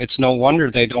know, it's no wonder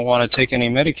they don't want to take any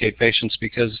Medicaid patients,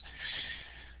 because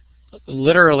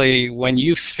literally, when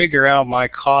you figure out my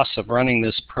costs of running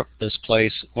this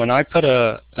place, when I put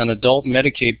an adult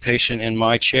Medicaid patient in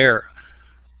my chair,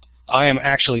 I am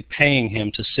actually paying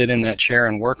him to sit in that chair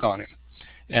and work on him.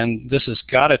 And this has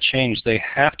got to change. They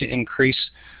have to increase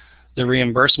the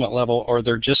reimbursement level, or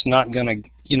they're just not going to,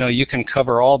 you know, you can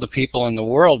cover all the people in the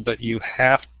world, but you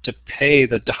have to pay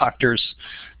the doctors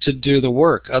to do the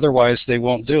work. Otherwise, they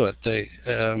won't do it.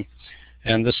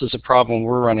 And this is a problem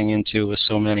we're running into with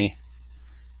so many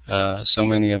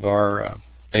of our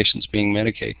patients being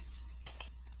Medicaid.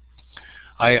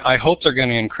 I hope they're going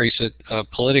to increase it.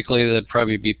 Politically, that'd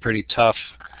probably be pretty tough.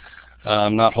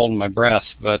 I'm not holding my breath,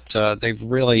 but they've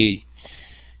really,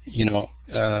 you know,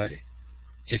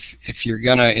 if you're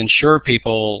going to insure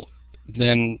people,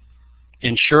 then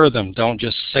insure them. Don't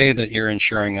just say that you're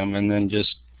insuring them and then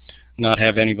just not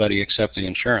have anybody accept the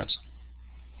insurance.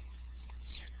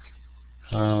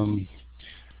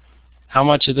 How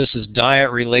much of this is diet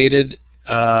related?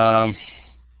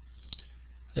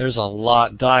 There's a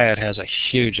lot. Diet has a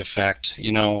huge effect.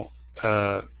 You know,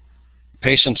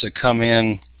 patients that come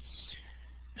in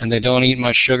and they don't eat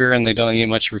much sugar and they don't eat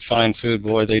much refined food,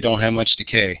 boy, they don't have much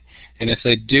decay. And if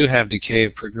they do have decay,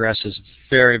 it progresses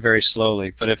very, very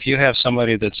slowly. But if you have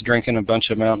somebody that's drinking a bunch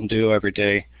of Mountain Dew every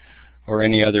day, or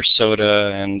any other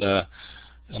soda, and a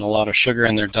lot of sugar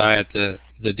in their diet,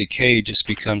 the decay just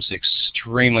becomes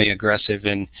extremely aggressive,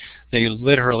 and they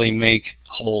literally make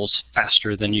holes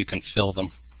faster than you can fill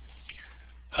them.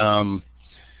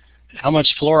 How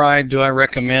much fluoride do I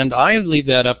recommend? I leave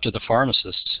that up to the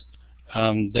pharmacists.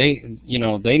 They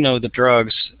know the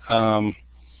drugs, and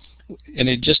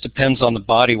it just depends on the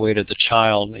body weight of the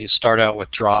child. You start out with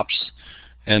drops,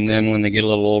 and then when they get a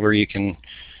little older, you can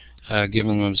give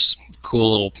them those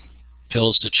cool little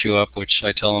pills to chew up, which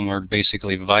I tell them are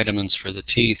basically vitamins for the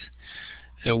teeth.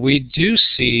 We do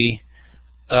see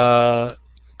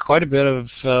quite a bit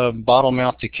of bottle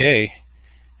mouth decay,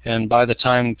 and by the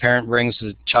time the parent brings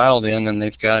the child in and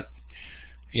they've got,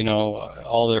 you know,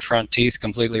 all their front teeth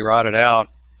completely rotted out,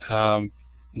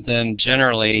 then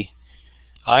generally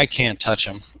I can't touch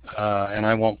them, and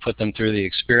I won't put them through the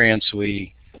experience.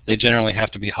 They generally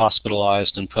have to be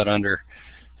hospitalized and put under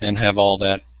and have all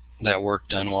that work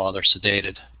done while they're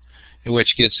sedated,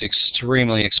 which gets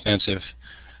extremely expensive,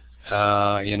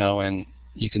 you know, and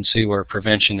you can see where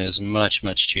prevention is much,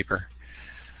 much cheaper.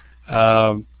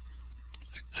 I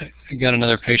got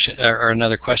another patient or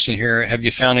another question here. Have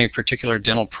you found any particular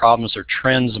dental problems or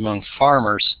trends among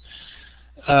farmers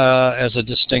as a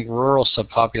distinct rural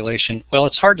subpopulation? Well,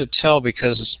 it's hard to tell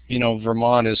because, you know,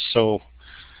 Vermont is so,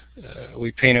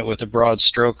 we paint it with a broad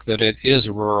stroke that it is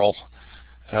rural.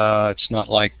 It's not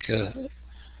like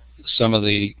some of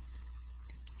the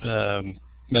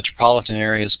metropolitan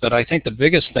areas, but I think the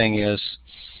biggest thing is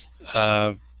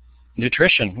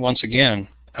nutrition. Once again,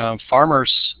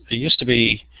 farmers, it used to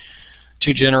be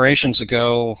 2 generations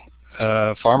ago,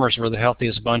 farmers were the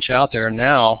healthiest bunch out there.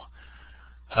 Now,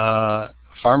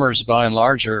 farmers by and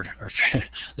large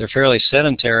they're fairly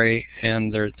sedentary,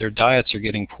 and their diets are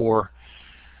getting poor.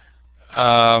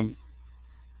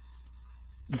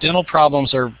 Dental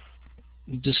problems are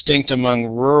distinct among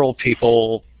rural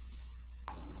people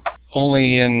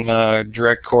only in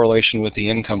direct correlation with the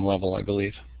income level, I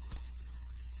believe.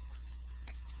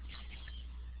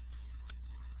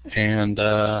 And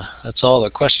that's all the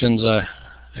questions I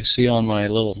see on my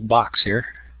little box here.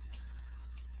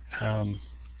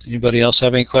 Anybody else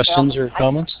have any questions or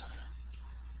comments?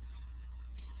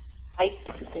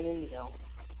 There you go.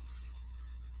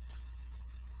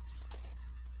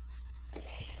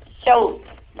 So,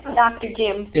 Dr.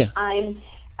 Jim, Yeah.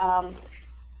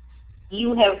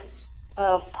 You have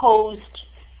posed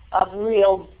a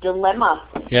real dilemma.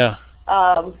 Yeah.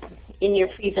 In your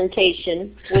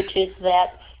presentation, which is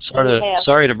that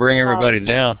sorry to bring everybody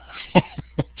down.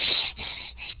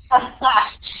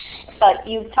 But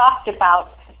you talked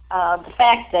about the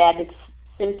fact that it's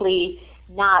simply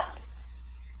not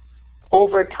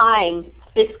over time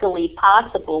fiscally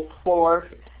possible for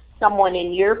someone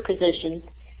in your position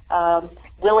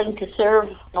willing to serve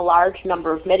a large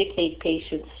number of Medicaid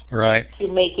patients right. to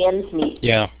make ends meet.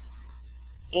 Yeah.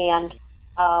 And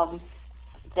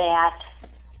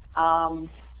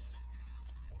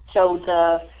so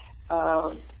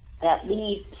that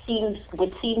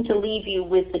would seem to leave you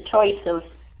with the choice of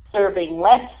serving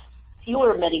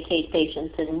fewer Medicaid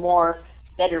patients and more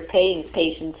better paying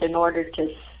patients in order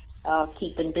to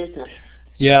keep in business.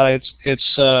 Yeah,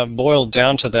 it's boiled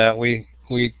down to that.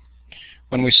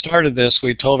 When we started this,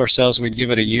 we told ourselves we'd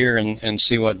give it a year and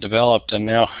see what developed, and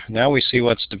now we see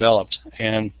what's developed,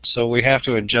 and so we have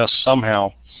to adjust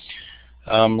somehow.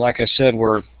 Like I said,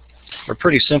 we're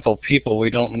pretty simple people. We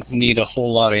don't need a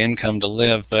whole lot of income to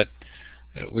live, but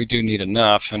we do need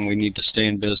enough, and we need to stay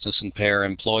in business and pay our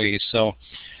employees. So,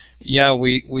 yeah,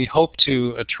 we hope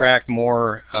to attract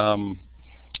more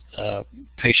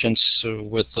patients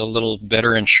with a little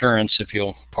better insurance, if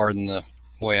you'll pardon the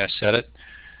way I said it,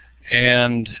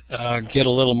 and get a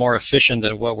little more efficient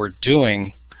at what we're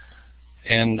doing,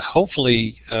 and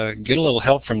hopefully get a little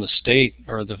help from the state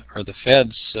or the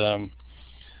feds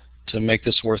to make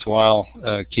this worthwhile,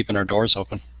 keeping our doors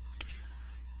open.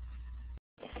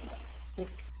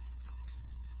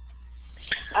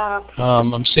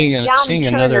 I'm seeing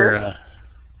another.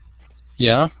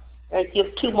 Yeah. You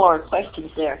have two more questions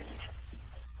there.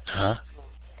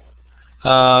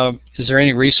 Is there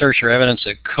any research or evidence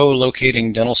that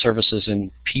co-locating dental services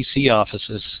in PC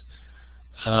offices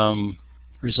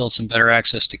results in better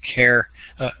access to care?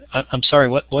 I'm sorry.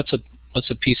 What's a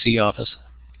PC office?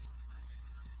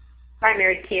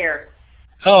 Primary care.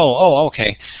 Oh,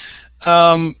 okay.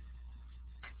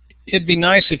 It'd be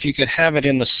nice if you could have it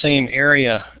in the same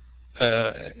area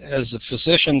as the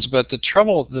physicians, but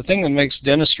the thing that makes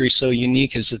dentistry so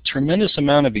unique is the tremendous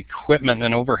amount of equipment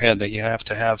and overhead that you have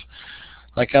to have.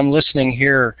 Like I'm listening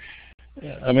here,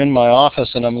 I'm in my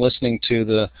office and I'm listening to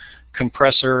the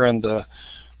compressor and the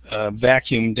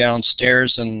vacuum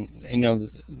downstairs, and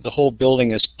the whole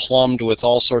building is plumbed with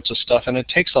all sorts of stuff, and it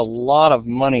takes a lot of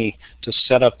money to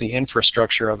set up the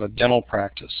infrastructure of a dental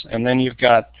practice. And then you've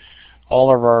got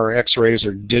all of our x-rays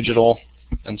are digital,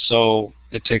 and so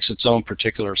it takes its own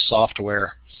particular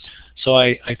software. So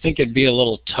I think it'd be a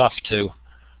little tough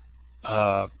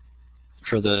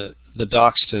for the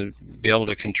docs to be able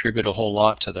to contribute a whole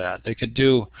lot to that. They could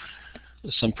do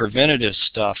some preventative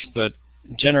stuff, but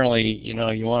generally, you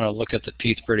want to look at the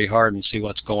teeth pretty hard and see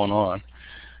what's going on.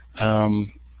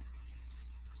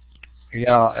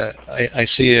 Yeah, I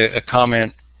see a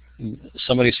comment.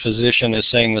 Somebody's physician is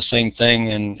saying the same thing,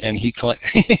 and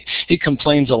he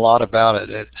complains a lot about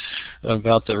it,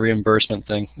 about the reimbursement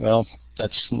thing. Well,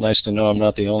 that's nice to know I'm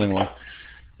not the only one.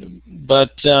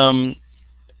 But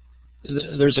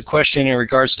there's a question in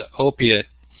regards to opiate.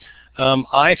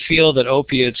 I feel that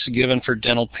opiates given for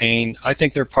dental pain, I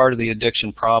think they're part of the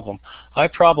addiction problem. I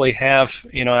probably have,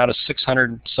 out of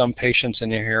 600 some patients in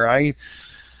here,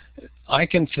 I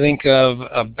can think of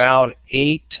about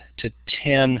 8 to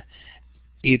 10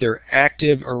 either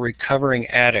active or recovering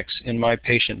addicts in my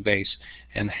patient base,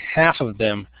 and half of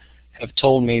them have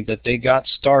told me that they got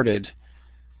started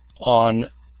on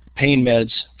pain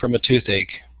meds from a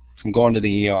toothache, from going to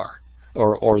the ER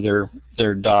or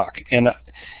their doc. And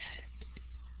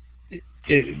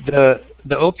the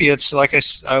opiates, like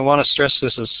I want to stress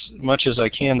this as much as I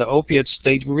can, the opiates,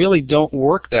 they really don't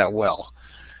work that well.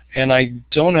 And I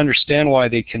don't understand why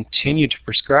they continue to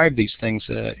prescribe these things.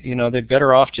 They're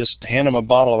better off just hand them a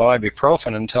bottle of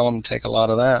ibuprofen and tell them to take a lot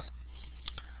of that.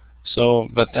 So,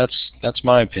 but that's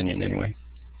my opinion anyway.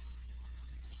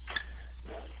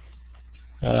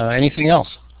 Anything else?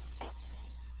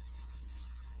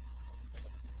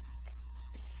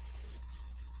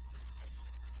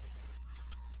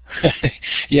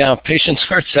 Yeah, patients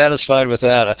aren't satisfied with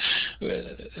that.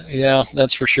 Yeah,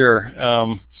 that's for sure.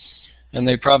 And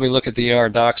they probably look at the ER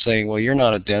doc saying, well, you're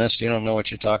not a dentist, you don't know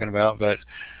what you're talking about. But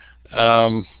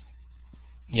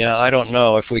yeah, I don't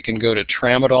know if we can go to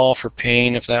tramadol for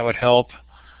pain, if that would help.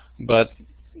 But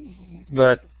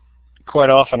quite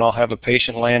often I'll have a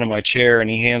patient laying in my chair and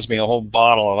he hands me a whole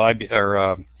bottle of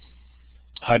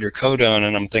hydrocodone,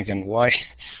 and I'm thinking, why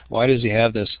does he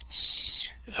have this?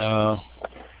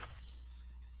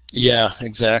 Yeah,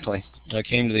 exactly. I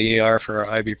came to the ER for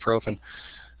ibuprofen,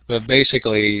 but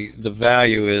basically the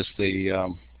value is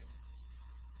the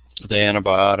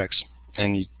antibiotics.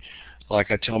 And like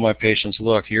I tell my patients,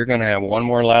 look, you're going to have one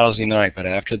more lousy night, but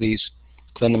after these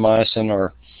clindamycin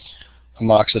or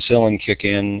amoxicillin kick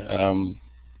in,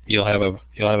 you'll have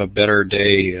a better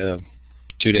day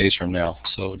 2 days from now.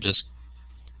 So just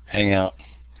hang out.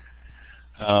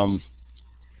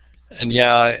 And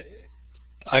yeah,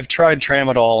 I've tried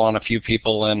tramadol on a few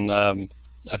people, and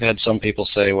I've had some people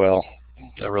say, well,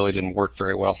 that really didn't work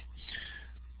very well.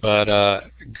 But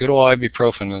good old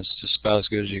ibuprofen is just about as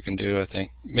good as you can do, I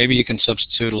think. Maybe you can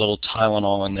substitute a little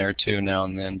Tylenol in there too now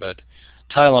and then, but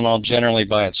Tylenol generally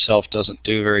by itself doesn't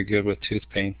do very good with tooth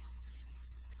pain.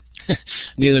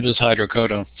 Neither does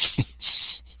hydrocodone.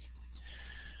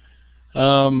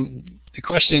 The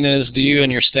question is, do you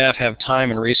and your staff have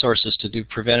time and resources to do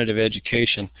preventative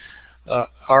education?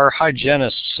 Our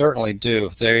hygienists certainly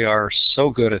do. They are so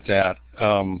good at that.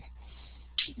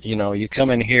 You know, you come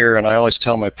in here, and I always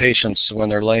tell my patients when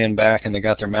they're laying back and they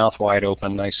got their mouth wide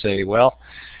open, I say, well,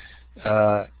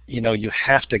 you know, you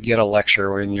have to get a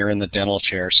lecture when you're in the dental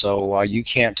chair. So while you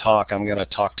can't talk, I'm going to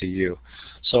talk to you.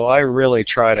 So I really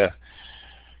try to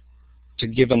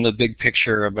give them the big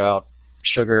picture about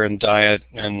sugar and diet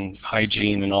and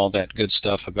hygiene and all that good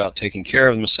stuff about taking care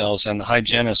of themselves. And the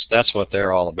hygienists, that's what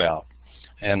they're all about.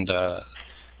 And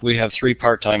we have 3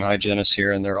 part-time hygienists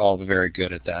here, and they're all very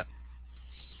good at that.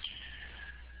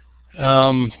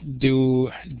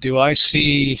 Do I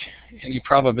see any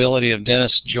probability of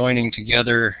dentists joining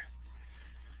together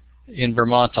in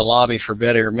Vermont to lobby for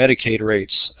better Medicaid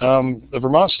rates? The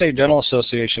Vermont State Dental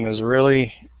Association is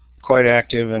really quite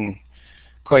active and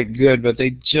quite good, but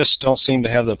they just don't seem to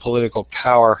have the political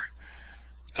power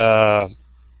to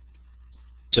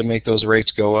make those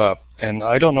rates go up. And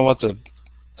I don't know what the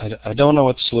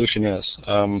solution is.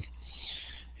 And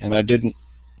I didn't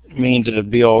mean to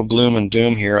be all gloom and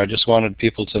doom here. I just wanted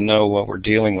people to know what we're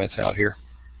dealing with out here.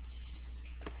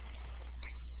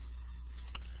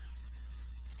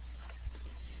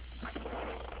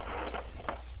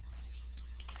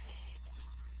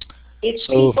 If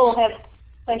people have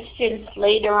questions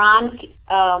later on,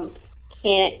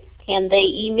 can they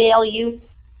email you?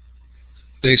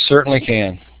 They certainly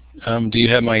can. Do you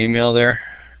have my email there?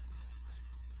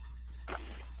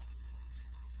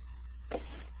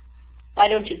 Why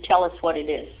don't you tell us what it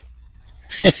is?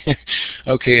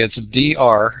 Okay, it's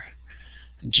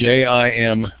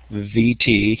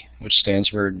drjimvt, which stands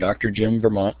for Dr. Jim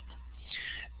Vermont,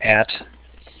 at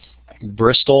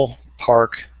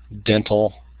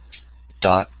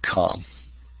bristolparkdental.com.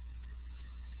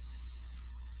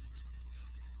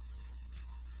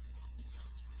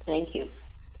 Thank you.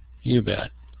 You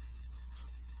bet.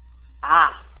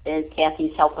 And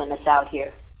Kathy's helping us out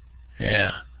here.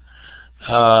 Yeah.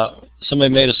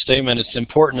 Somebody made a statement, it's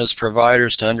important as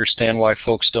providers to understand why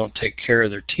folks don't take care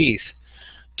of their teeth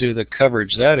due to the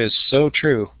coverage. That is so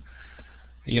true.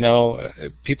 You know,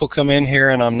 people come in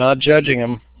here, and I'm not judging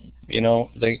them. You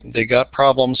know, they got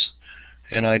problems,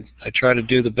 and I try to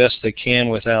do the best they can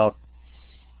without,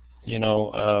 you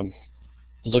know,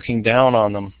 looking down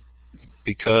on them,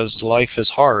 because life is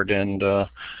hard, and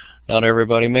not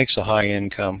everybody makes a high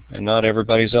income, and not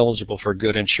everybody's eligible for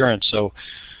good insurance. So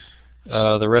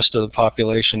the rest of the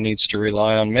population needs to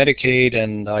rely on Medicaid,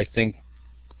 and I think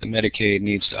the Medicaid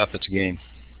needs to up its game,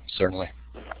 certainly.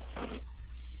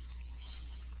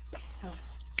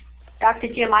 Dr.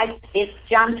 Jim, if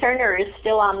John Turner is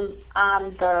still on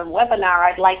the webinar,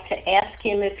 I'd like to ask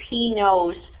him if he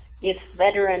knows if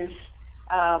veterans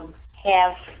have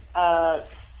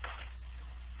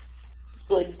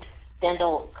good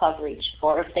dental coverage,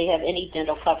 or if they have any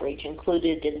dental coverage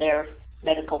included in their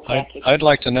medical package. I'd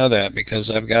like to know that, because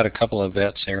I've got a couple of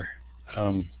vets here.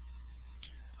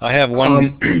 I have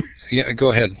one. Yeah,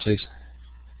 go ahead, please.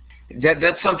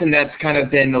 That's something that's kind of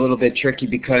been a little bit tricky,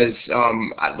 because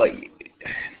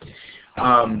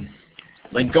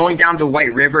like going down to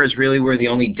White River is really where the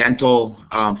only dental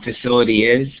facility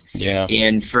is. Yeah.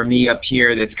 And for me up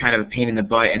here, that's kind of a pain in the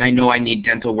butt, and I know I need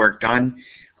dental work done.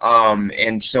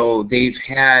 And so they've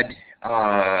had,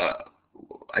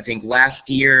 I think last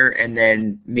year, and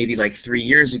then maybe like 3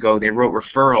 years ago, they wrote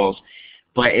referrals.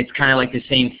 But it's kind of like the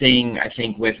same thing, I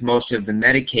think, with most of the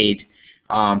Medicaid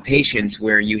patients,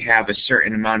 where you have a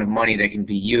certain amount of money that can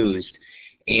be used.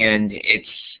 And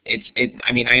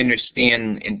I mean, I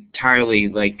understand entirely,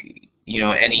 like, you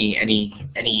know,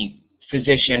 any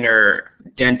physician or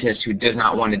dentist who does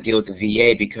not want to deal with the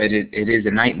VA, because it is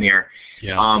a nightmare.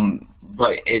 Yeah.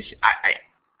 But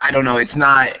I don't know, it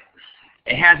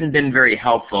hasn't been very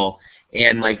helpful.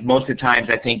 And like most of the times,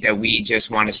 I think that we just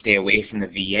want to stay away from the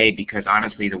VA because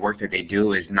honestly, the work that they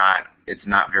do is it's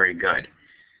not very good.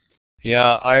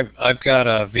 Yeah, I've got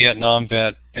a Vietnam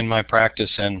vet in my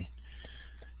practice, and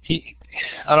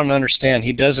I don't understand.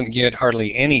 He doesn't get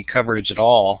hardly any coverage at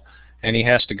all, and he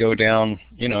has to go down.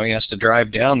 He has to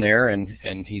drive down there, and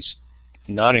he's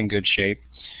not in good shape.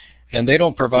 And they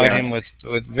don't provide him with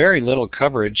very little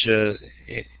coverage.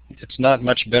 It's not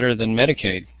much better than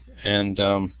Medicaid, and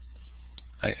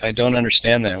I don't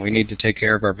understand that. We need to take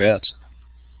care of our vets.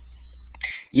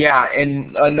 Yeah,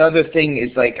 and another thing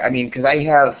is like, I mean, because I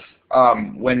have,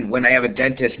 when I have a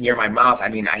dentist near my mouth, I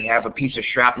mean, I have a piece of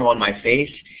shrapnel in my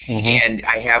face, and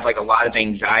I have like a lot of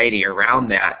anxiety around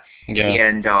that. Yeah.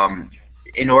 And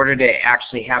in order to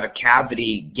actually have a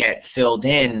cavity get filled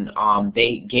in,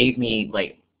 they gave me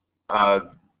like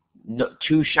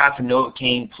 2 shots of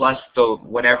Novocaine plus the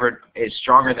whatever is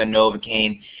stronger than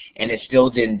Novocaine, and it still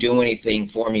didn't do anything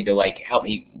for me to like help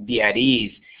me be at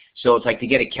ease. So it's like to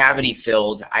get a cavity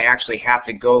filled, I actually have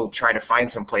to go try to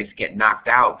find some place to get knocked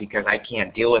out because I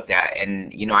can't deal with that.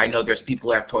 And I know there's people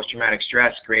who have post-traumatic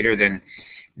stress greater than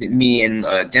me in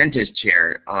a dentist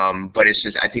chair, but it's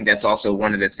just, I think that's also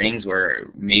one of the things where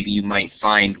maybe you might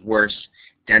find worse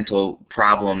dental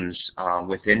problems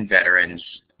within veterans.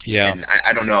 Yeah. And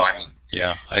I don't know. I mean,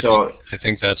 yeah. I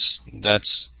think that's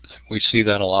we see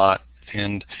that a lot,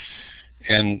 and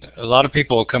a lot of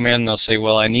people will come in and they'll say,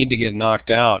 well, I need to get knocked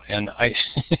out, and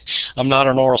I'm not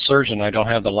an oral surgeon. I don't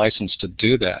have the license to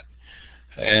do that.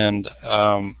 And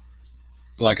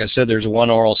like I said, there's one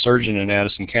oral surgeon in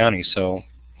Addison County, so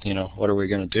what are we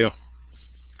going to do?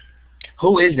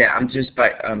 Who is that?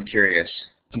 I'm curious.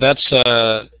 That's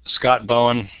Scott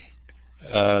Bowen,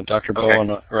 Dr. Okay.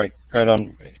 Bowen, right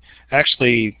on.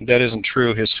 Actually, that isn't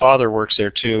true. His father works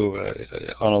there too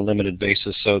on a limited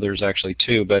basis, so there's actually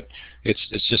 2, but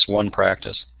it's just one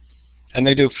practice. And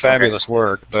they do fabulous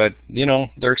work, but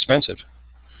they're expensive.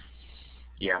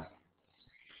 Yeah.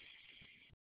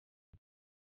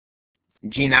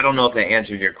 Gene, I don't know if that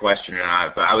answers your question or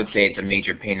not, but I would say it's a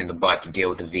major pain in the butt to deal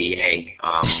with the VA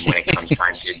when it comes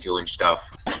time to doing stuff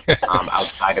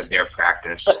outside of their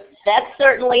practice. But that's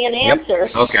certainly an answer.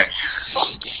 Yep. Okay.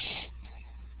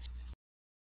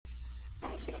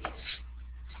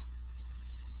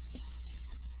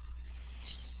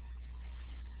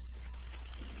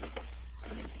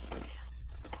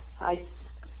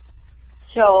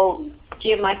 So,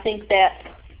 Jim, I think that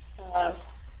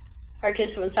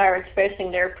participants are expressing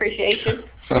their appreciation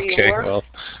for your work. Okay, well,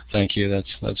 thank you.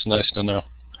 That's nice to know.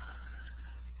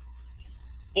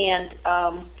 And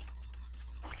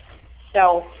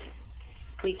so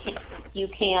you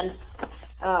can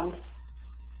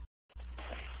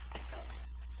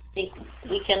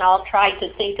we can all try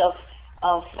to think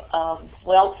of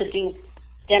well-to-do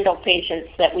dental patients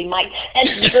that we might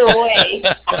send your way.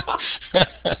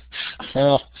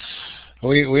 Well,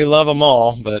 we love them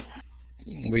all, but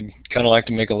we'd kind of like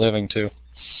to make a living too.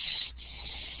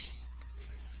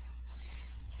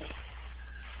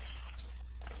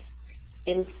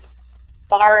 In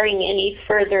barring any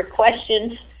further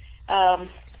questions,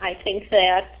 I think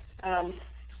that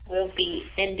we'll be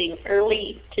ending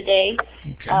early today.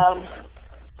 Okay.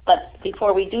 But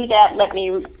before we do that, let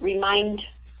me remind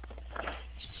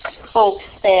folks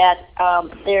that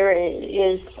there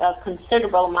is a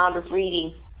considerable amount of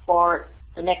reading for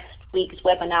the next week's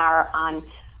webinar on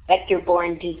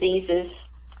vector-borne diseases.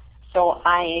 So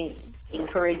I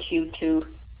encourage you to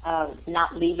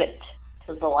not leave it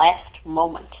to the last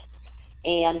moment.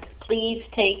 And please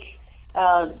take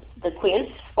the quiz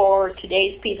for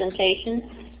today's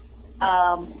presentation.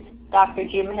 Dr.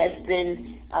 Jim has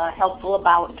been helpful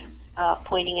about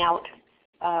pointing out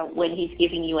when he's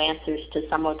giving you answers to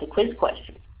some of the quiz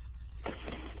questions.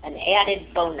 An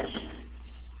added bonus.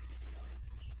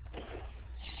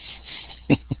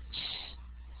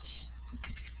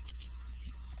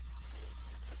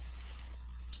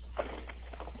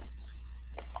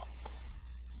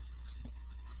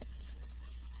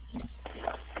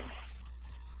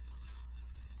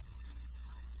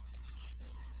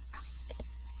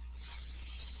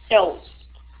 So,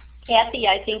 Kathy,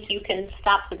 I think you can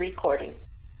stop the recording.